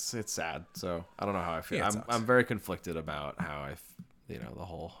 it's sad. So I don't know how I feel. Yeah, it sucks. I'm very conflicted about how the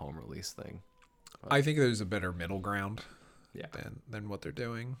whole home release thing. I think there's a better middle ground. Yeah. Than what they're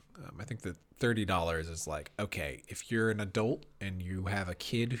doing. I think that $30 is like, okay, if you're an adult and you have a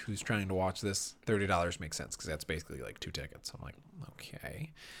kid who's trying to watch this, $30 makes sense because that's basically like 2 tickets. I'm like,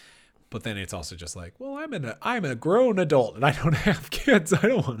 okay. But then it's also just like, well, I'm a grown adult and I don't have kids. I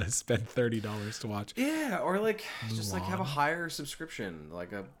don't want to spend $30 to watch. Yeah, or like just like have a higher subscription,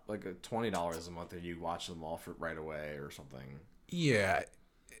 like a $20 a month that you watch them all for right away or something. Yeah.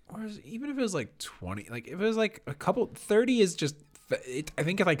 Or even if it was like 20, like if it was like a couple, 30 is just, I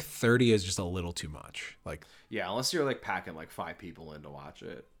think like 30 is just a little too much. Like, Yeah, unless you're like packing like 5 people in to watch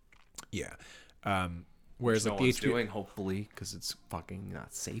it. yeah. Whereas No like the one's HBO, doing, hopefully, because it's fucking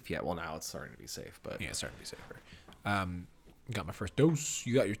not safe yet. Well, now it's starting to be safe, but yeah, it's starting to be safer. Got my first dose.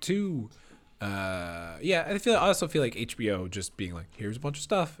 You got your 2. Yeah, I also feel like HBO just being like, here's a bunch of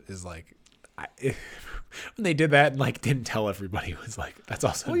stuff is like, when they did that and like didn't tell everybody, it was like, that's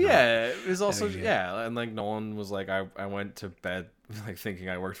also well, not- yeah, it was also Yeah. and like Nolan was like, I went to bed like thinking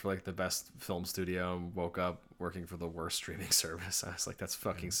I worked for like the best film studio and woke up working for the worst streaming service. I was like, that's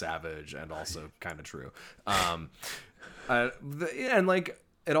fucking savage and also kind of true. And like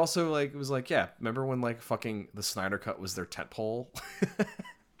it also like it was like, yeah, remember when like fucking the Snyder Cut was their tentpole?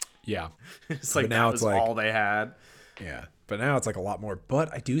 Yeah. It's like But now that it's was like- all they had. Yeah. But now it's like a lot more.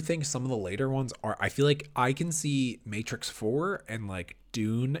 But I do think some of the later ones are, I feel like I can see Matrix 4 and like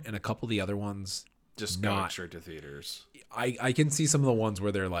Dune and a couple of the other ones. Just Not- going straight to theaters. I can see some of the ones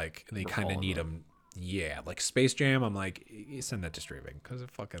where they're like, they kind of falling need them. Yeah. Like Space Jam. I'm like, you send that to streaming because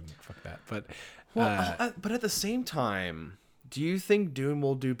fuck that. But But at the same time, do you think Dune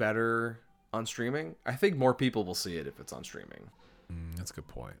will do better on streaming? I think more people will see it if it's on streaming that's a good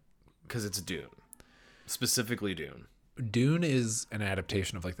point. because it's Dune, specifically Dune. Dune is an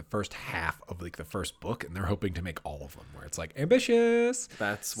adaptation of like the first half of like the first book, and they're hoping to make all of them where it's like ambitious.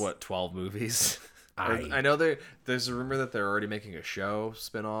 That's what 12 movies. I- I know there's a rumor that they're already making a show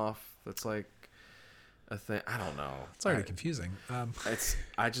spinoff. That's like a thing. I don't know. It's already confusing.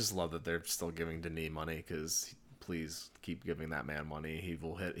 I just love that they're still giving Denis money because please keep giving that man money. He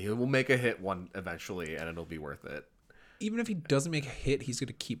will make a hit one eventually, and it'll be worth it. Even if he doesn't make a hit, he's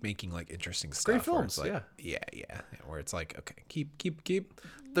gonna keep making like interesting stuff. Great where it's films, like, yeah. Where it's like, okay, keep.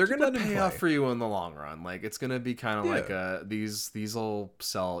 They're gonna letting him pay off play. for you in the long run. Like it's gonna be kind of Yeah. like these will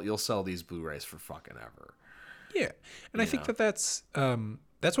sell. You'll sell these Blu-rays for fucking ever. Yeah, and I think that's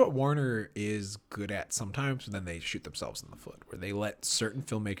what Warner is good at sometimes. But then they shoot themselves in the foot, where they let certain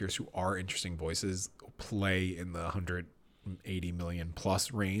filmmakers who are interesting voices play in the 180 million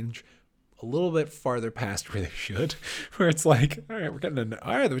plus range. A little bit farther past where they should, where it's like, all right,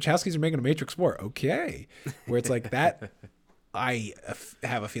 the Wachowskis are making a Matrix 4. Okay. Where it's like that, I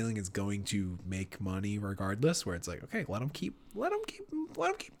have a feeling is going to make money regardless, where it's like, okay, let them keep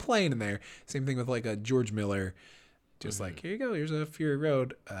playing in there. Same thing with like a George Miller. just like, here you go, here's a Fury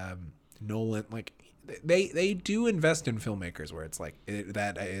Road. Nolan, like, they do invest in filmmakers where it's like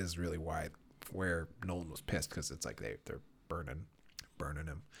that is really where Nolan was pissed, because it's like they're burning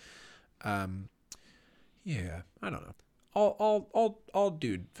him. Yeah, I don't know. All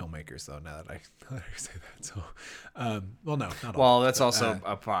dude filmmakers though. Now that I say that, so well, no, not all. Well, that's also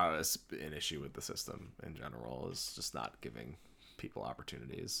an issue with the system in general, is just not giving people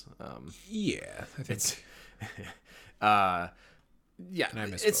opportunities. Yeah, I think it's yeah, and I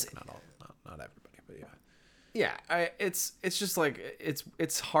misspoke. Not everybody, but yeah. Yeah, it's just like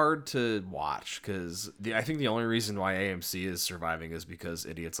it's hard to watch, because I think the only reason why AMC is surviving is because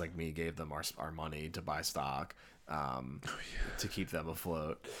idiots like me gave them our money to buy stock, to keep them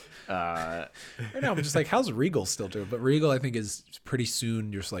afloat. I know, I'm just like, how's Regal still doing? But Regal, I think, is pretty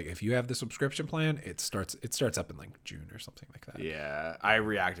soon. Just like, if you have the subscription plan, it starts up in like June or something like that. Yeah, I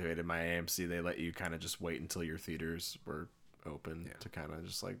reactivated my AMC. They let you kind of just wait until your theaters were open to kind of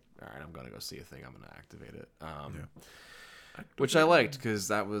just like, all right, I'm gonna go see a thing, I'm gonna activate it, which I liked, because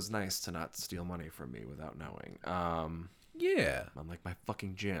that was nice to not steal money from me without knowing. Yeah, unlike my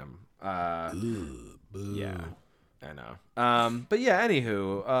fucking gym. Boo. Yeah, I know. But yeah,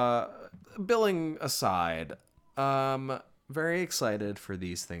 anywho, billing aside, very excited for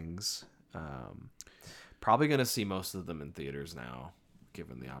these things. Probably gonna see most of them in theaters now,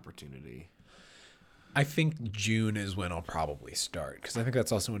 given the opportunity. I think June is when I'll probably start, because I think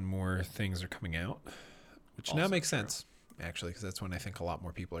that's also when more things are coming out, which also now makes sense, actually, because that's when I think a lot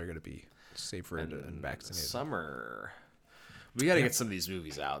more people are going to be safer and vaccinated. Summer, we got to get some of these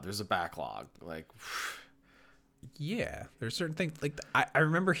movies out. There's a backlog. Like, yeah, there's certain things. Like, I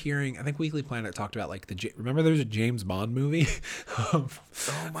remember hearing, I think Weekly Planet talked about, like, remember there's a James Bond movie? Oh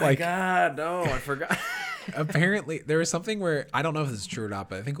my God, no, I forgot. Apparently there was something where, I don't know if this is true or not,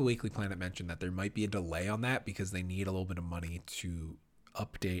 but I think Weekly Planet mentioned that there might be a delay on that because they need a little bit of money to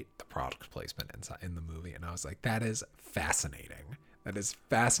update the product placement in the movie. And I was like, that is fascinating. That is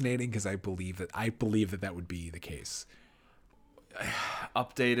fascinating, because I believe that would be the case.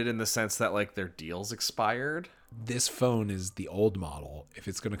 Updated in the sense that, like, their deals expired. This phone is the old model. If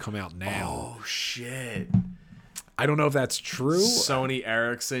it's going to come out now. Oh shit. I don't know if that's true. Sony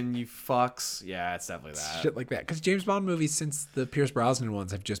Ericsson, you fucks. Yeah, it's definitely that. Shit like that. Because James Bond movies, since the Pierce Brosnan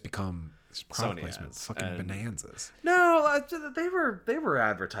ones, have just become Sony placement fucking bonanzas. No, they were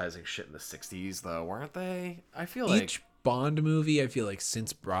advertising shit in the 60s, though, weren't they? I feel like each Bond movie, I feel like,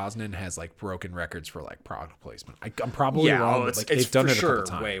 since Brosnan, has like broken records for like product placement. I'm probably wrong, but like, it's they've done for it a couple sure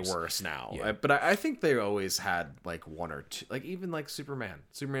times. Way worse now. Yeah. But I think they always had like one or two, like even like Superman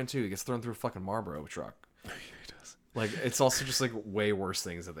 2, he gets thrown through a fucking Marlboro truck. Like, it's also just like way worse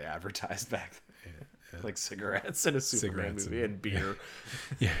things that they advertised back then. Yeah. Like cigarettes in a Superman movie and beer.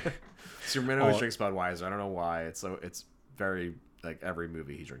 Yeah. Superman always drinks Budweiser. I don't know why. It's very, like, every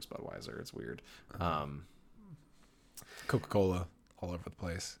movie he drinks Budweiser. It's weird. Coca-Cola all over the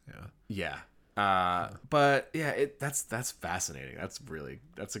place. Yeah. Yeah. But yeah, that's fascinating. That's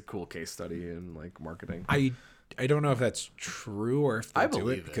a cool case study in like marketing. I don't know if that's true or if they do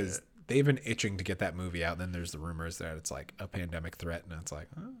it, because it. They've been itching to get that movie out. Then there's the rumors that it's like a pandemic threat, and it's like,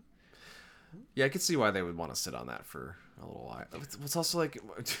 huh? Yeah, I could see why they would want to sit on that for a little while. It's also like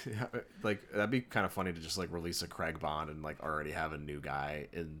that'd be kind of funny to just like release a Craig Bond and like already have a new guy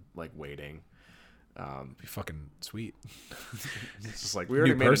in like waiting. Be fucking sweet. It's just like, we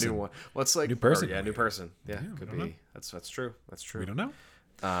already made a new one. Well, it's like new person. New person. Yeah, could be. Know. That's true. That's true. We don't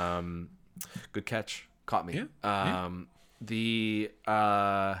know. Good catch. Caught me. Yeah. The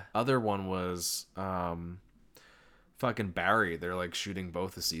other one was fucking Barry. They're like shooting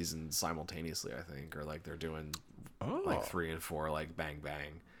both the seasons simultaneously, I think, or like they're doing like 3 and 4 like bang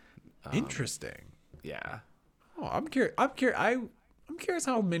bang. Interesting. Yeah. Oh, I'm curious. I'm curious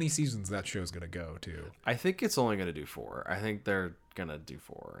how many seasons that show's gonna go to. I think it's only gonna do 4. I think they're gonna do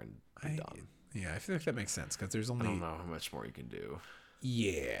 4 and be done. Yeah, I feel like that makes sense, because there's only, I don't know how much more you can do.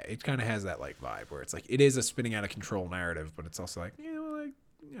 Yeah, it kind of has that like vibe where it's like it is a spinning out of control narrative, but it's also like,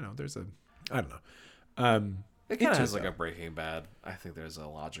 there's a, I don't know. It kind of has like a Breaking Bad. I think there's a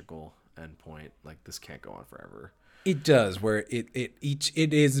logical endpoint. Like, this can't go on forever. It does, where it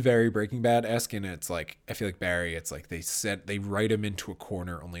is very Breaking Bad-esque, and it's like, I feel like Barry, it's like they write him into a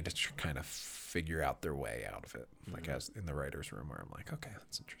corner only to kind of figure out their way out of it. Like, as in the writer's room, where I'm like, okay,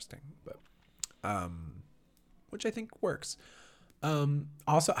 that's interesting, but which I think works.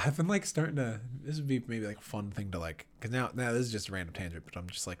 Also, I've been like starting to, this would be maybe like a fun thing to like, because now this is just a random tangent, but I'm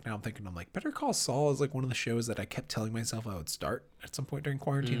just like, now I'm thinking, I'm like, Better Call Saul is like one of the shows that I kept telling myself I would start at some point during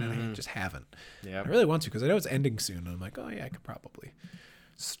quarantine, and I just haven't. Yeah, I really want to, because I know it's ending soon, and I'm like, oh yeah, I could probably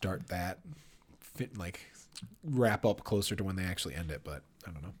start that, wrap up closer to when they actually end it, but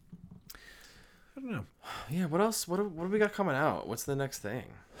I don't know. Yeah, what else? What do we got coming out? What's the next thing?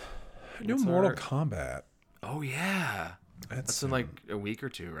 New What's Mortal our- Kombat. Oh yeah, that's in like soon. a week or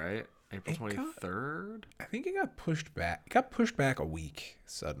two, right? April 23rd. I think it got pushed back. It got pushed back a week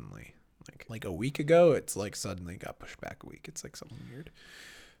suddenly. Like a week ago, it's like suddenly got pushed back a week. It's like something weird.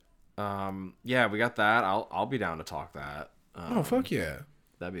 Yeah, we got that. I'll be down to talk that. Oh fuck yeah!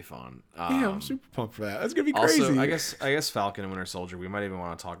 That'd be fun. Yeah, I'm super pumped for that. That's gonna be crazy. Also, I guess Falcon and Winter Soldier. We might even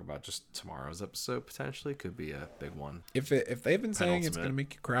want to talk about just tomorrow's episode potentially. Could be a big one. If they've been saying it's gonna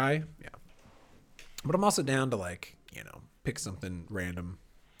make you cry, yeah. But I'm also down to like pick something random,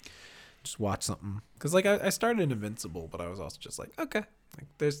 just watch something. Cause like I started Invincible, but I was also just like okay, like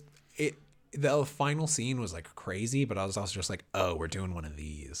there's it. The final scene was like crazy, but I was also just like, oh, we're doing one of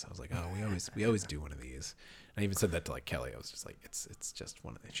these. I was like, oh, we always do one of these. And I even said that to like Kelly. I was just like, it's just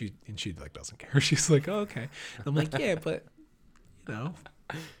one of the, she like doesn't care. She's like, oh, okay. And I'm like, yeah, but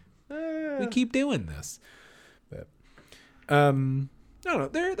we keep doing this. But I don't know.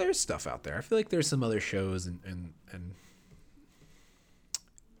 There's stuff out there. I feel like there's some other shows and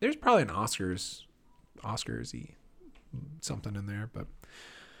there's probably an Oscarsy something in there, but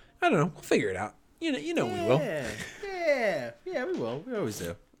I don't know. We'll figure it out. You know we will. Yeah, we will. We always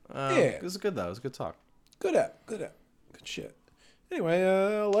do. Yeah. It was good though. It was a good talk. Good shit.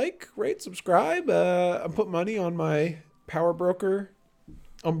 Anyway, like, rate, subscribe. I'm putting money on my Power Broker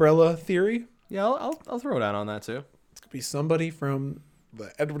umbrella theory. Yeah, I'll throw down on that too. It's gonna be somebody from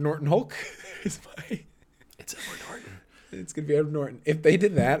the Edward Norton Hulk. It's Edward Norton. It's gonna be Edward Norton. If they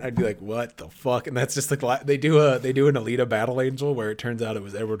did that, I'd be like, what the fuck? And that's just like they do an Alita Battle Angel where it turns out it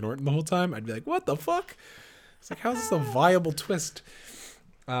was Edward Norton the whole time. I'd be like, what the fuck? It's like, how's this a viable twist?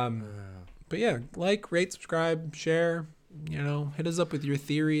 But yeah, like, rate, subscribe, share. Hit us up with your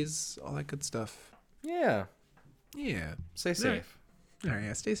theories, all that good stuff. Yeah. Yeah. Stay safe. All right,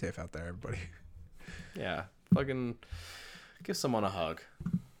 yeah. Stay safe out there, everybody. Yeah. Fucking give someone a hug.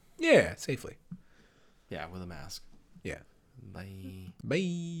 Yeah, safely. Yeah, with a mask. Yeah. Bye.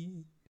 Bye.